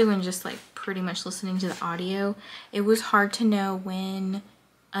 especially when just like pretty much listening to the audio, it was hard to know when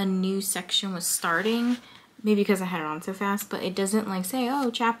a new section was starting, maybe because I had it on so fast, but it doesn't like say, oh,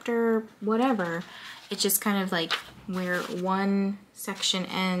 chapter whatever. It's just kind of like where one section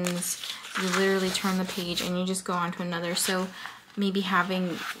ends, you literally turn the page and you just go on to another. So maybe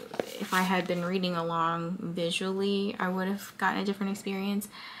if I had been reading along visually, I would have gotten a different experience,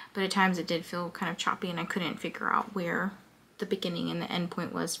 but at times it did feel kind of choppy and I couldn't figure out where the beginning and the end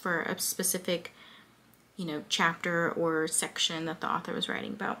point was for a specific, you know, chapter or section that the author was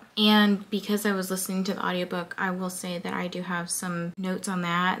writing about. And because I was listening to the audiobook, I will say that I do have some notes on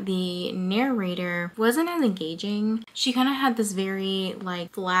that. The narrator wasn't as engaging. She kind of had this very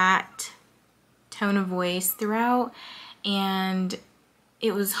like flat tone of voice throughout, and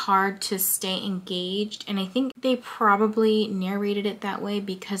it was hard to stay engaged, and I think they probably narrated it that way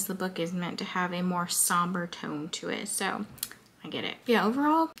because the book is meant to have a more somber tone to it, so I get it. Yeah,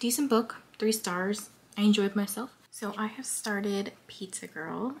 overall, decent book, 3 stars. I enjoyed myself. So I have started Pizza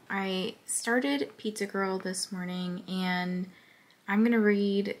Girl. I started Pizza Girl this morning, and I'm gonna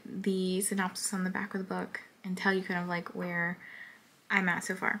read the synopsis on the back of the book and tell you kind of like where I'm at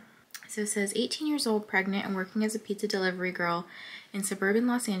so far. So it says, 18 years old, pregnant, and working as a pizza delivery girl in suburban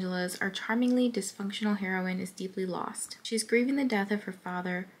Los Angeles, our charmingly dysfunctional heroine is deeply lost. She's grieving the death of her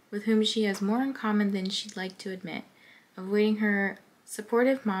father, with whom she has more in common than she'd like to admit, avoiding her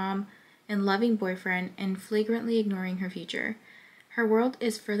supportive mom and loving boyfriend, and flagrantly ignoring her future. Her world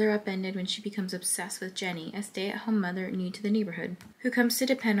is further upended when she becomes obsessed with Jenny, a stay-at-home mother new to the neighborhood, who comes to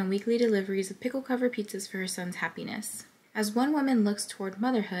depend on weekly deliveries of pickle-covered pizzas for her son's happiness. As one woman looks toward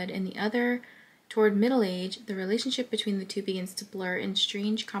motherhood and the other toward middle age, the relationship between the two begins to blur in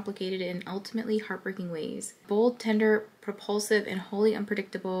strange, complicated, and ultimately heartbreaking ways. Bold, tender, propulsive, and wholly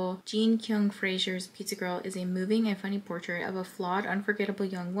unpredictable, Jean Kyung Fraser's Pizza Girl is a moving and funny portrait of a flawed, unforgettable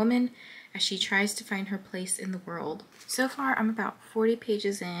young woman as she tries to find her place in the world. So far, I'm about 40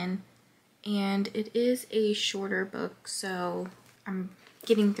 pages in, and it is a shorter book, so I'm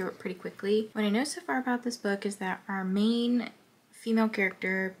getting through it pretty quickly. What I know so far about this book is that our main female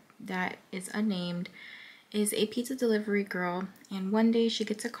character that is unnamed is a pizza delivery girl, and one day she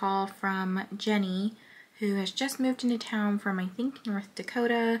gets a call from Jenny, who has just moved into town from, I think, North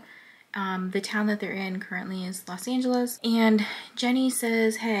Dakota. The town that they're in currently is Los Angeles. And Jenny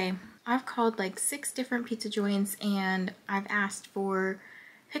says, hey, I've called like 6 different pizza joints and I've asked for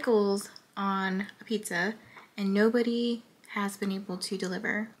pickles on a pizza and nobody has been able to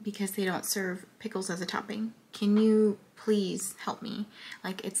deliver because they don't serve pickles as a topping. Can you please help me?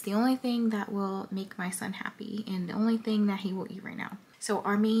 Like, it's the only thing that will make my son happy and the only thing that he will eat right now. So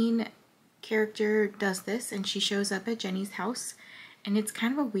our main character does this and she shows up at Jenny's house, and it's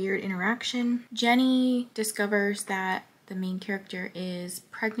kind of a weird interaction. Jenny discovers that the main character is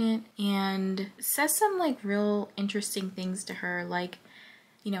pregnant and says some like real interesting things to her, like,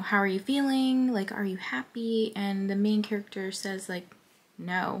 you know, how are you feeling? Like, are you happy? And the main character says like,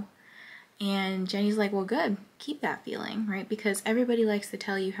 no. And Jenny's like, well, good, keep that feeling, right? Because everybody likes to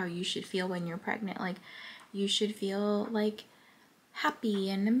tell you how you should feel when you're pregnant. Like, you should feel like happy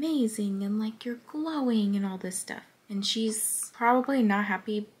and amazing and like you're glowing and all this stuff. And she's probably not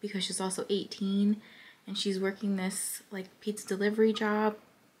happy because she's also 18 and she's working this like pizza delivery job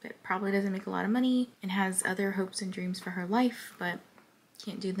that probably doesn't make a lot of money and has other hopes and dreams for her life, but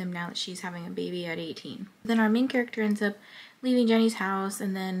can't do them now that she's having a baby at 18. Then our main character ends up leaving Jenny's house,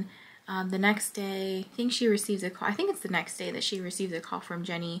 and then the next day, I think she receives a call. I think it's the next day that she receives a call from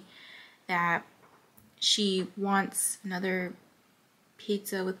Jenny that she wants another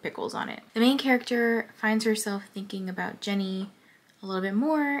pizza with pickles on it. The main character finds herself thinking about Jenny a little bit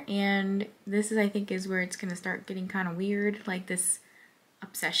more, and this is, I think, is where it's gonna start getting kind of weird, like this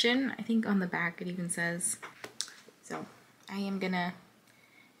obsession. I think on the back it even says. So I am gonna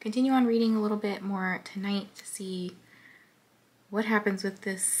continue on reading a little bit more tonight to see what happens with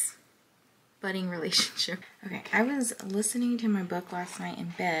this budding relationship. Okay, I was listening to my book last night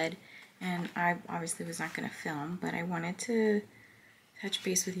in bed, and I obviously was not gonna film, but I wanted to touch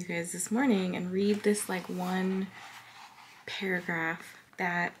base with you guys this morning and read this like one paragraph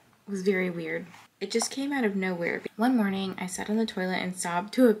that was very weird. It just came out of nowhere. One morning, I sat on the toilet and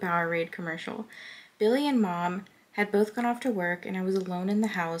sobbed to a Powerade commercial. Billy and Mom had both gone off to work and I was alone in the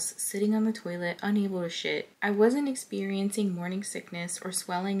house, sitting on the toilet, unable to shit. I wasn't experiencing morning sickness or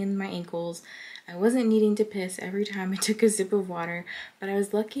swelling in my ankles. I wasn't needing to piss every time I took a sip of water, but I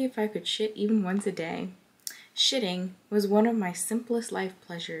was lucky if I could shit even once a day. Shitting was one of my simplest life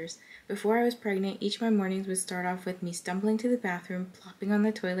pleasures. Before I was pregnant, each of my mornings would start off with me stumbling to the bathroom, plopping on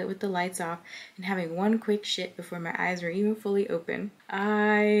the toilet with the lights off, and having one quick shit before my eyes were even fully open.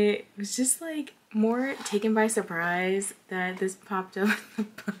 I was just like more taken by surprise that this popped up in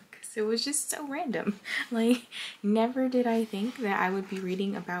the book. It was just so random. Like, never did I think that I would be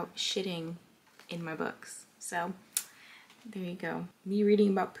reading about shitting in my books. So there you go. Me reading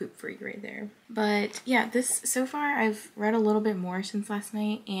about poop for you right there. But yeah, this, so far I've read a little bit more since last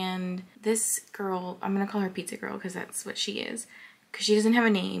night, and this girl, I'm gonna call her Pizza Girl because that's what she is, because she doesn't have a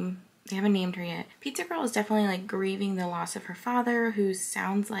name. They haven't named her yet. Pizza Girl is definitely like grieving the loss of her father, who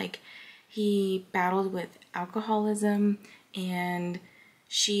sounds like he battled with alcoholism, and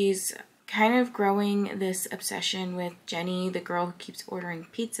she's kind of growing this obsession with Jenny, the girl who keeps ordering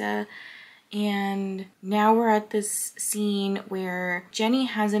pizza. And now we're at this scene where Jenny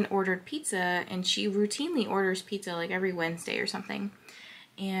hasn't ordered pizza, and she routinely orders pizza like every Wednesday or something.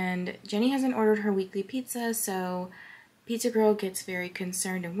 And Jenny hasn't ordered her weekly pizza, so Pizza Girl gets very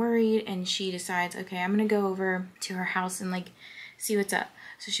concerned and worried, and she decides, okay, I'm gonna go over to her house and like see what's up.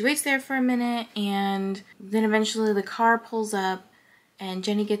 So she waits there for a minute, and then eventually the car pulls up and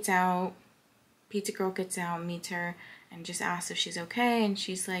Jenny gets out. Pizza Girl gets out, meets her, and just asks if she's okay, and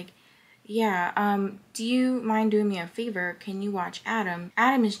she's like, yeah, do you mind doing me a favor? Can you watch Adam?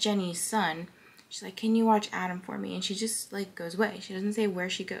 Adam is Jenny's son. She's like, can you watch Adam for me? And she just like goes away. She doesn't say where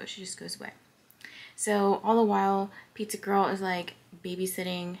she goes. She just goes away. So all the while, Pizza Girl is like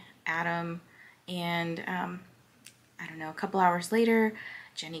babysitting Adam, and I don't know, a couple hours later,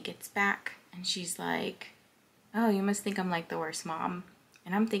 Jenny gets back and she's like, oh, you must think I'm like the worst mom.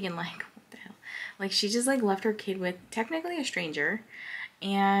 And I'm thinking like, what the hell? Like, she just like left her kid with technically a stranger,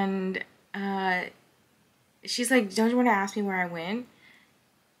 and she's like, don't you want to ask me where I went?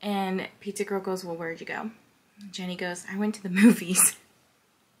 And Pizza Girl goes, well, where'd you go? Jenny goes, I went to the movies.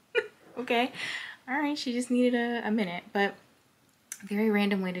 Okay, all right, she just needed a minute, but very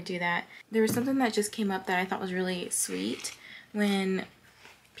random way to do that. There was something that just came up that I thought was really sweet when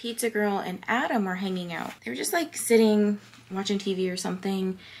Pizza Girl and Adam were hanging out. They were just like sitting watching TV or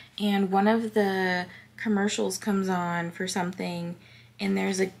something, and one of the commercials comes on for something, and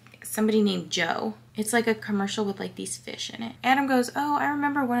there's somebody named Joe, It's like a commercial with like these fish in it. Adam goes, oh, I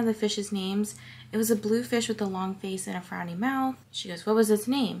remember one of the fish's names. It was a blue fish with a long face and a frowny mouth. She goes, what was its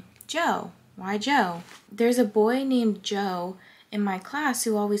name? Joe. Why Joe? There's a boy named Joe in my class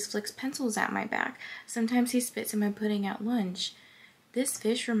who always flicks pencils at my back. Sometimes he spits in my pudding at lunch. This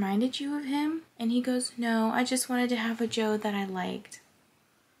fish reminded you of him? And he goes, no, I just wanted to have a Joe that I liked.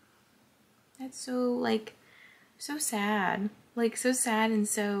 That's so, like, so sad. Like, so sad and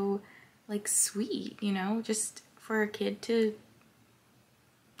so, like, sweet, you know? Just for a kid to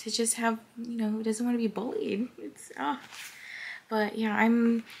just have, you know, who doesn't want to be bullied. It's, But, yeah,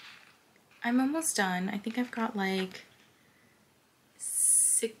 I'm almost done. I think I've got, like,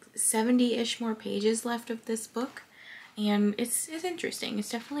 70-ish more pages left of this book. And it's interesting. It's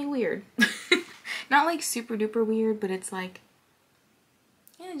definitely weird. Not, like, super duper weird, but it's, like,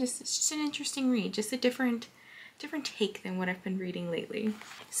 yeah, it's just an interesting read. Just a different take than what I've been reading lately.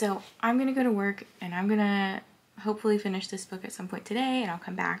 So I'm gonna go to work and I'm gonna hopefully finish this book at some point today, and I'll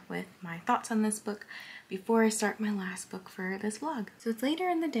come back with my thoughts on this book before I start my last book for this vlog. So it's later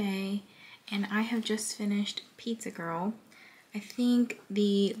in the day and I have just finished Pizza Girl. I think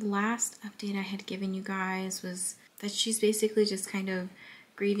the last update I had given you guys was that she's basically just kind of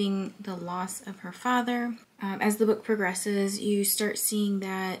grieving the loss of her father. As the book progresses, you start seeing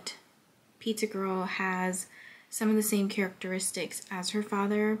that Pizza Girl has some of the same characteristics as her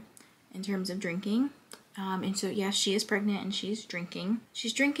father in terms of drinking. And so, yes, she is pregnant and she's drinking.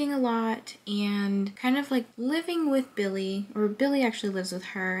 She's drinking a lot and kind of like living with Billy, or Billy actually lives with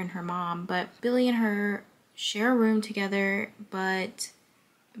her and her mom, but Billy and her share a room together, but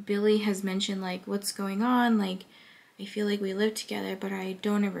Billy has mentioned like, what's going on? Like, I feel like we live together, but I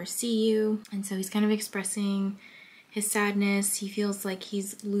don't ever see you. And so he's kind of expressing his sadness. He feels like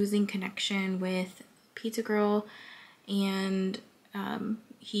he's losing connection with Pizza Girl, and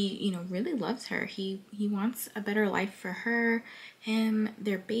he, you know, really loves her. He wants a better life for her, him,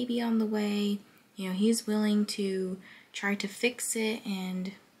 their baby on the way. You know, he's willing to try to fix it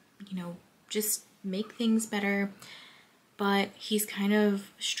and, you know, just make things better. But he's kind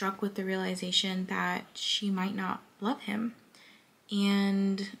of struck with the realization that she might not love him.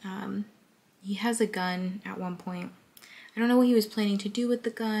 And he has a gun at one point. I don't know what he was planning to do with the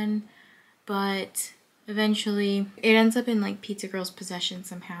gun, but eventually it ends up in like Pizza Girl's possession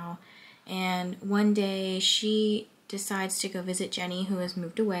somehow. And one day she decides to go visit Jenny, who has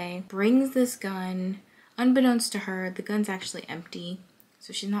moved away, brings this gun. Unbeknownst to her, the gun's actually empty,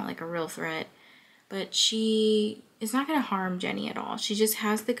 so she's not like a real threat. But she is not going to harm Jenny at all. She just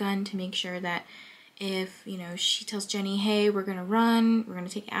has the gun to make sure that if, you know, she tells Jenny, hey, we're going to run, we're going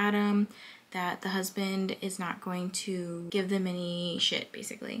to take Adam, that the husband is not going to give them any shit,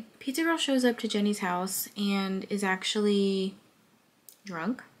 basically. Pizza Girl shows up to Jenny's house and is actually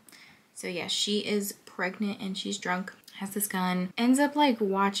drunk. So yeah, she is pregnant and she's drunk, has this gun, ends up like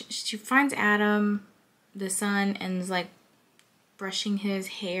she finds Adam, the son, and is like brushing his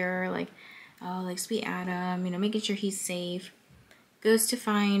hair, like, oh, like sweet Adam, you know, making sure he's safe. Goes to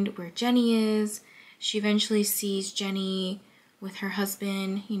find where Jenny is. She eventually sees Jenny with her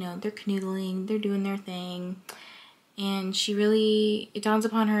husband, you know, they're canoodling, they're doing their thing. And it dawns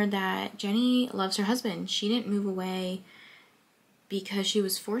upon her that Jenny loves her husband. She didn't move away because she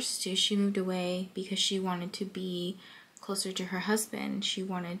was forced to. She moved away because she wanted to be closer to her husband. She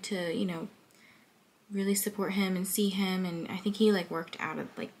wanted to, you know, really support him and see him. And I think he like worked out of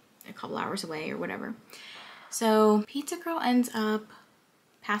like a couple hours away or whatever. So Pizza Girl ends up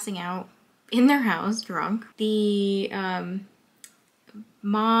passing out in their house, drunk. The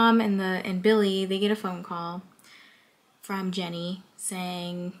mom and Billy, they get a phone call from Jenny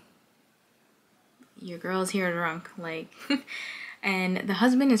saying, your girl's here drunk, like, and the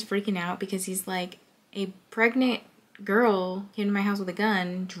husband is freaking out because he's like, a pregnant girl came to my house with a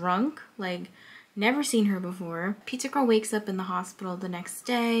gun, drunk, like, never seen her before. Pizza Girl wakes up in the hospital the next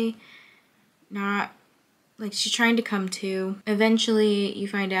day, not, like, she's trying to come to. Eventually, you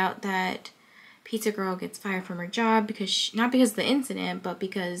find out that Pizza Girl gets fired from her job because not because of the incident, but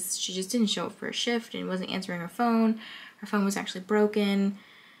because she just didn't show up for a shift and wasn't answering her phone. Her phone was actually broken.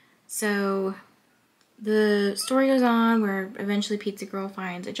 So the story goes on where eventually Pizza Girl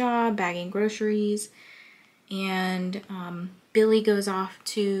finds a job bagging groceries, and Billy goes off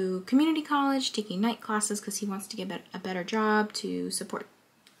to community college taking night classes because he wants to get a better job to support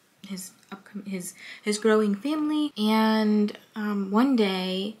his growing family. And one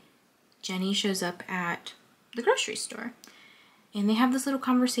day Jenny shows up at the grocery store and they have this little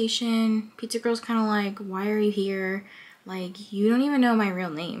conversation. Pizza Girl's kind of like, why are you here? Like, you don't even know my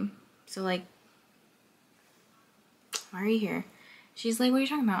real name. So like, why are you here? she's like, what are you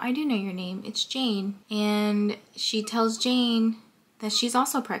talking about? I do know your name. It's Jane. And she tells Jane that she's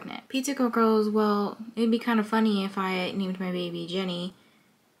also pregnant. Pizza Girl goes, well, it'd be kind of funny if I named my baby Jenny.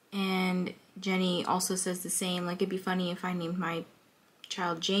 And Jenny also says the same, like, it'd be funny if I named my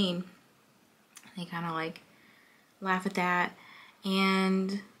child Jane. They kind of like laugh at that.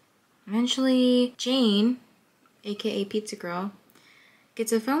 And eventually Jane, aka Pizza Girl,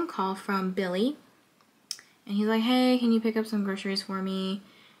 gets a phone call from Billy. And he's like, hey, can you pick up some groceries for me?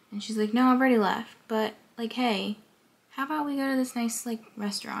 And she's like, no, I've already left. But, like, hey, how about we go to this nice, like,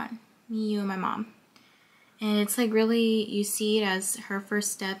 restaurant? Me, you, and my mom. And it's, like, really, you see it as her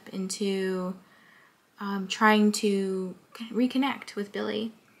first step into trying to reconnect with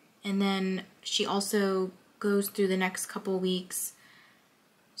Billy. And then she also goes through the next couple weeks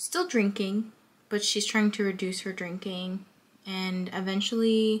still drinking, but she's trying to reduce her drinking and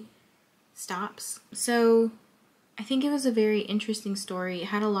eventually stops. So I think it was a very interesting story. It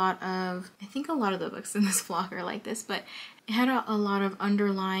had a lot of, I think a lot of the books in this vlog are like this, but it had a lot of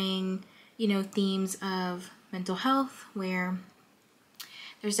underlying, you know, themes of mental health, where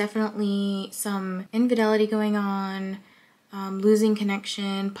there's definitely some infidelity going on, losing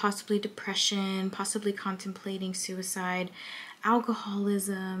connection, possibly depression, possibly contemplating suicide,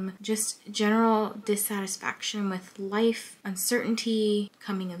 alcoholism, just general dissatisfaction with life, uncertainty,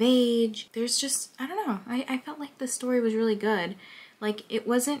 coming of age. There's just, I don't know, I felt like the story was really good. Like, it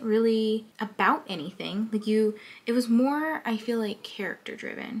wasn't really about anything. Like, it was more, I feel like, character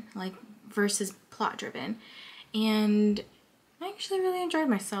driven, like, versus plot driven. And I actually really enjoyed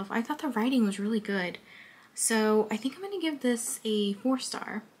myself. I thought the writing was really good. So I think I'm going to give this a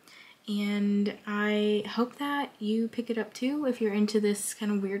 4-star. And I hope that you pick it up too if you're into this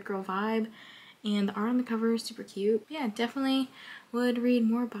kind of weird girl vibe. And the art on the cover is super cute. Yeah, definitely would read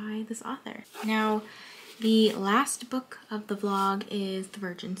more by this author. Now, the last book of the vlog is The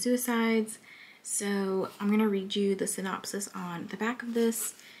Virgin Suicides. So I'm going to read you the synopsis on the back of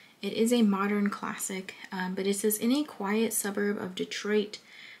this. It is a modern classic, but it says, in a quiet suburb of Detroit,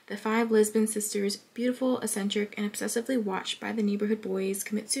 the 5 Lisbon sisters, beautiful, eccentric, and obsessively watched by the neighborhood boys,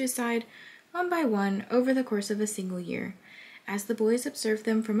 commit suicide one by one over the course of a single year. As the boys observe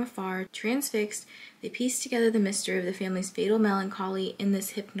them from afar, transfixed, they piece together the mystery of the family's fatal melancholy in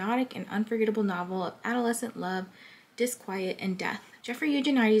this hypnotic and unforgettable novel of adolescent love, disquiet, and death. Jeffrey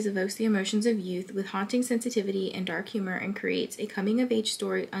Eugenides evokes the emotions of youth with haunting sensitivity and dark humor and creates a coming-of-age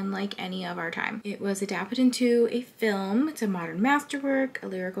story unlike any of our time. It was adapted into a film. It's a modern masterwork, a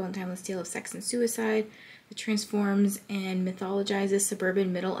lyrical and timeless tale of sex and suicide that transforms and mythologizes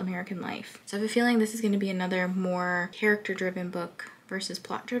suburban middle American life. So I have a feeling this is going to be another more character-driven book versus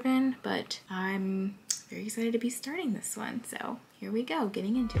plot-driven, but I'm very excited to be starting this one. So here we go,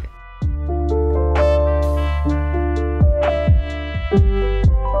 getting into it.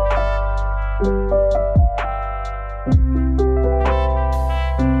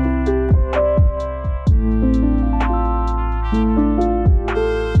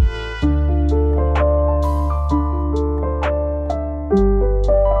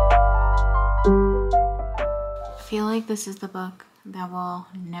 I feel like this is the book that will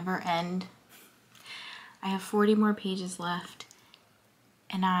never end. I have 40 more pages left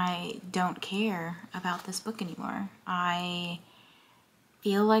and I don't care about this book anymore. I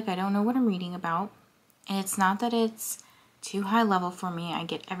feel like I don't know what I'm reading about, and it's not that it's too high level for me. I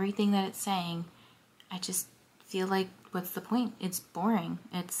get everything that it's saying. I just feel like, what's the point? It's boring.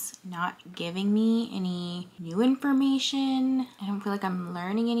 It's not giving me any new information. I don't feel like I'm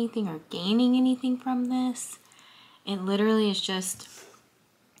learning anything or gaining anything from this. It literally is just,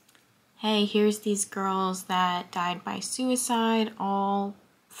 hey, here's these girls that died by suicide, all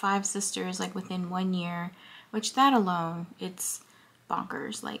 5 sisters, like within 1 year, which that alone, it's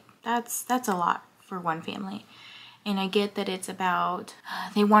bonkers. Like, that's a lot for one family. And I get that it's about,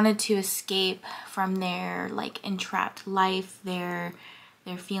 they wanted to escape from their, like, entrapped life. They're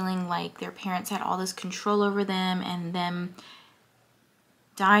feeling like their parents had all this control over them, and them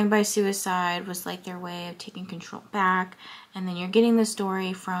dying by suicide was like their way of taking control back. And then you're getting the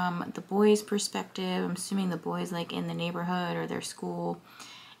story from the boys' perspective. I'm assuming the boys, like, in the neighborhood or their school,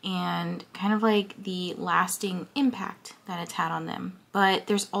 and kind of like the lasting impact that it's had on them. But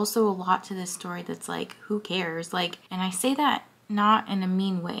there's also a lot to this story that's like, who cares? Like, and I say that not in a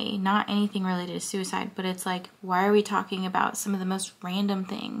mean way, not anything related to suicide, but it's like, why are we talking about some of the most random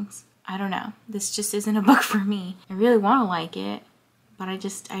things? I don't know. This just isn't a book for me. I really want to like it, but I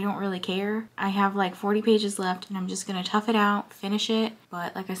don't really care. I have like 40 pages left and I'm just gonna tough it out, finish it.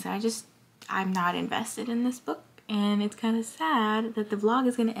 But like I said, I'm not invested in this book, and it's kind of sad that the vlog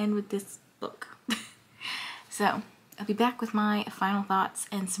is gonna end with this book. So I'll be back with my final thoughts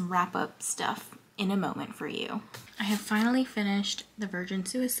and some wrap-up stuff in a moment for you. I have finally finished The Virgin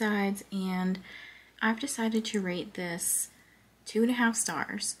Suicides, and I've decided to rate this 2.5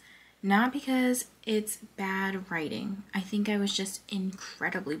 stars. Not because it's bad writing. I think I was just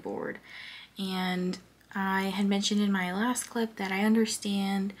incredibly bored. And I had mentioned in my last clip that I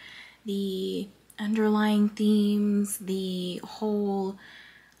understand the underlying themes, the whole,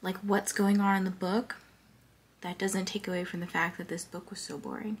 like, what's going on in the book. That doesn't take away from the fact that this book was so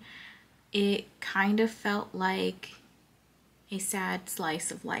boring. It kind of felt like a sad slice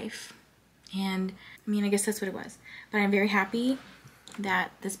of life. And I mean, I guess that's what it was. But I'm very happy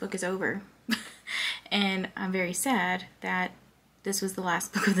that this book is over. And I'm very sad that this was the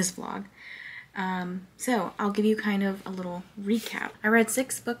last book of this vlog. So I'll give you kind of a little recap. I read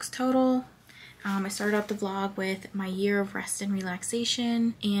 6 books total. I started out the vlog with my year of rest and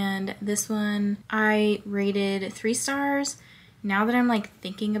relaxation, and this one I rated 3 stars. Now that I'm like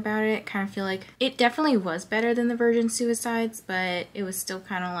thinking about it, I kind of feel like it definitely was better than The Virgin Suicides, but it was still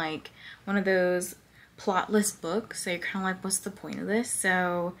kind of like one of those plotless books, so you're kind of like, what's the point of this?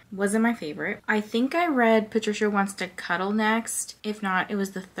 So wasn't my favorite. I think I read Patricia Wants to Cuddle next. If not, it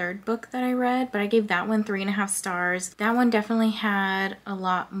was the 3rd book that I read, but I gave that one 3.5 stars. That one definitely had a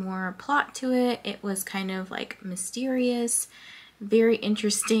lot more plot to it. It was kind of like mysterious, very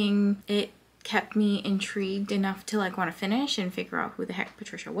interesting. It kept me intrigued enough to like want to finish and figure out who the heck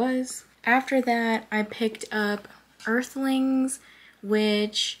Patricia was. After that, I picked up Earthlings,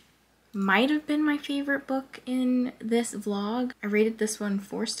 which might have been my favorite book in this vlog. I rated this one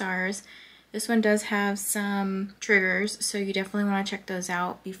 4 stars. This one does have some triggers, so you definitely want to check those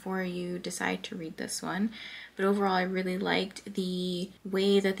out before you decide to read this one. But overall, I really liked the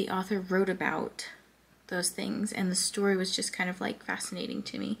way that the author wrote about those things, and the story was just kind of like fascinating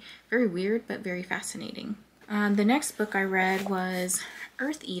to me. Very weird, but very fascinating. The next book I read was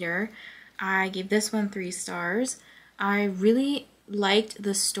Eartheater. I gave this one 3 stars. I really liked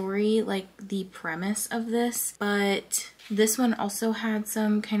the story, like the premise of this, but this one also had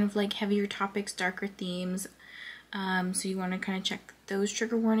some kind of like heavier topics, darker themes, so you want to kind of check those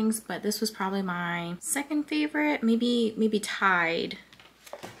trigger warnings. But this was probably my 2nd favorite, maybe tied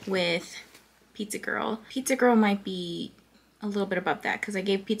with Pizza Girl. Pizza Girl might be a little bit above that because I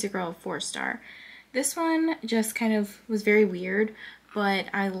gave Pizza Girl a 4 star. This one just kind of was very weird, but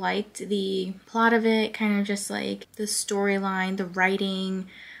I liked the plot of it, kind of just like the storyline, the writing,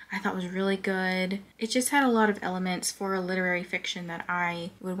 I thought was really good. It just had a lot of elements for a literary fiction that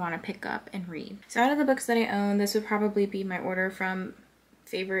I would want to pick up and read. So out of the books that I own, this would probably be my order from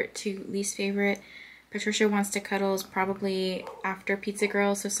favorite to least favorite. Patricia Wants to Cuddle is probably after Pizza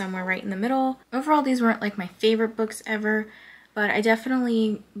Girl, so somewhere right in the middle. Overall, these weren't like my favorite books ever, but I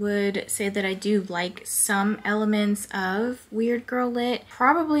definitely would say that I do like some elements of weird girl lit.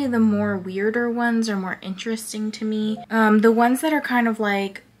 Probably the more weirder ones are more interesting to me. The ones that are kind of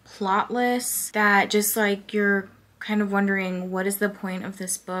like plotless, that just like you're kind of wondering, what is the point of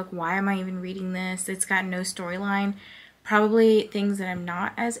this book? Why am I even reading this? It's got no storyline. Probably things that I'm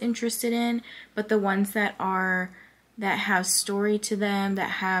not as interested in, but the ones that have story to them, that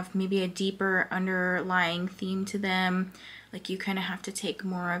have maybe a deeper underlying theme to them, like you kind of have to take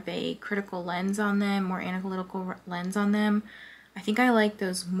more of a critical lens on them, more analytical lens on them. I think I like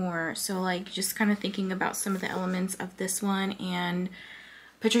those more. So like just kind of thinking about some of the elements of this one and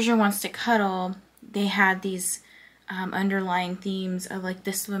Patricia Wants to Cuddle, they had these underlying themes of like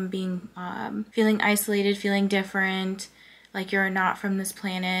this one being feeling isolated, feeling different, like you're not from this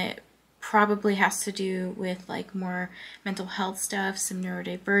planet. Probably has to do with like more mental health stuff, some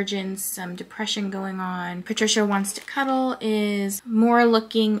neurodivergence, some depression going on. Patricia Wants to Cuddle is more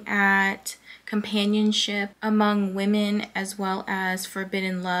looking at companionship among women as well as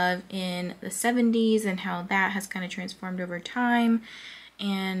forbidden love in the 70s and how that has kind of transformed over time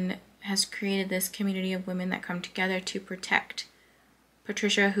and has created this community of women that come together to protect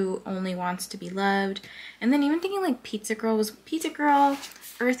Patricia, who only wants to be loved. And then even thinking like Pizza Girl,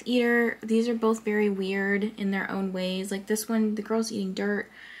 Eartheater, these are both very weird in their own ways. Like this one, the girl's eating dirt.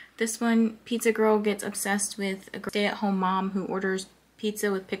 This one, Pizza Girl gets obsessed with a stay-at-home mom who orders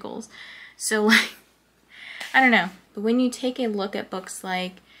pizza with pickles. So like, I don't know. But when you take a look at books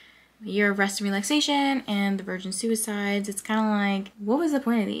like Year of Rest and Relaxation and The Virgin Suicides, it's kind of like, what was the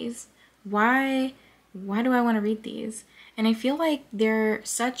point of these? Why do I want to read these? And I feel like they're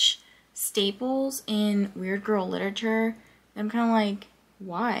such staples in weird girl literature. I'm kind of like,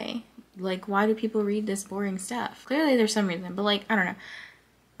 why? Like, why do people read this boring stuff? Clearly there's some reason, but like, I don't know.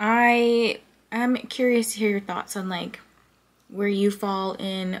 I am curious to hear your thoughts on like where you fall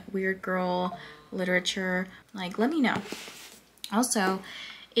in weird girl literature, like let me know. Also,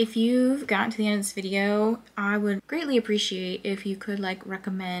 if you've gotten to the end of this video, I would greatly appreciate if you could like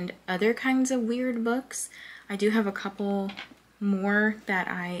recommend other kinds of weird books. I do have a couple more that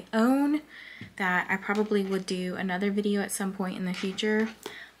I own that I probably would do another video at some point in the future.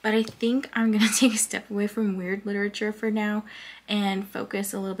 But I think I'm gonna take a step away from weird literature for now and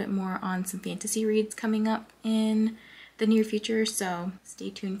focus a little bit more on some fantasy reads coming up in the near future, so stay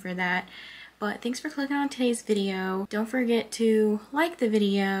tuned for that. But thanks for clicking on today's video. Don't forget to like the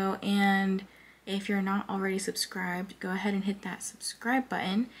video, and if you're not already subscribed, go ahead and hit that subscribe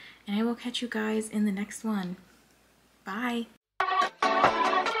button, and I will catch you guys in the next one. Bye!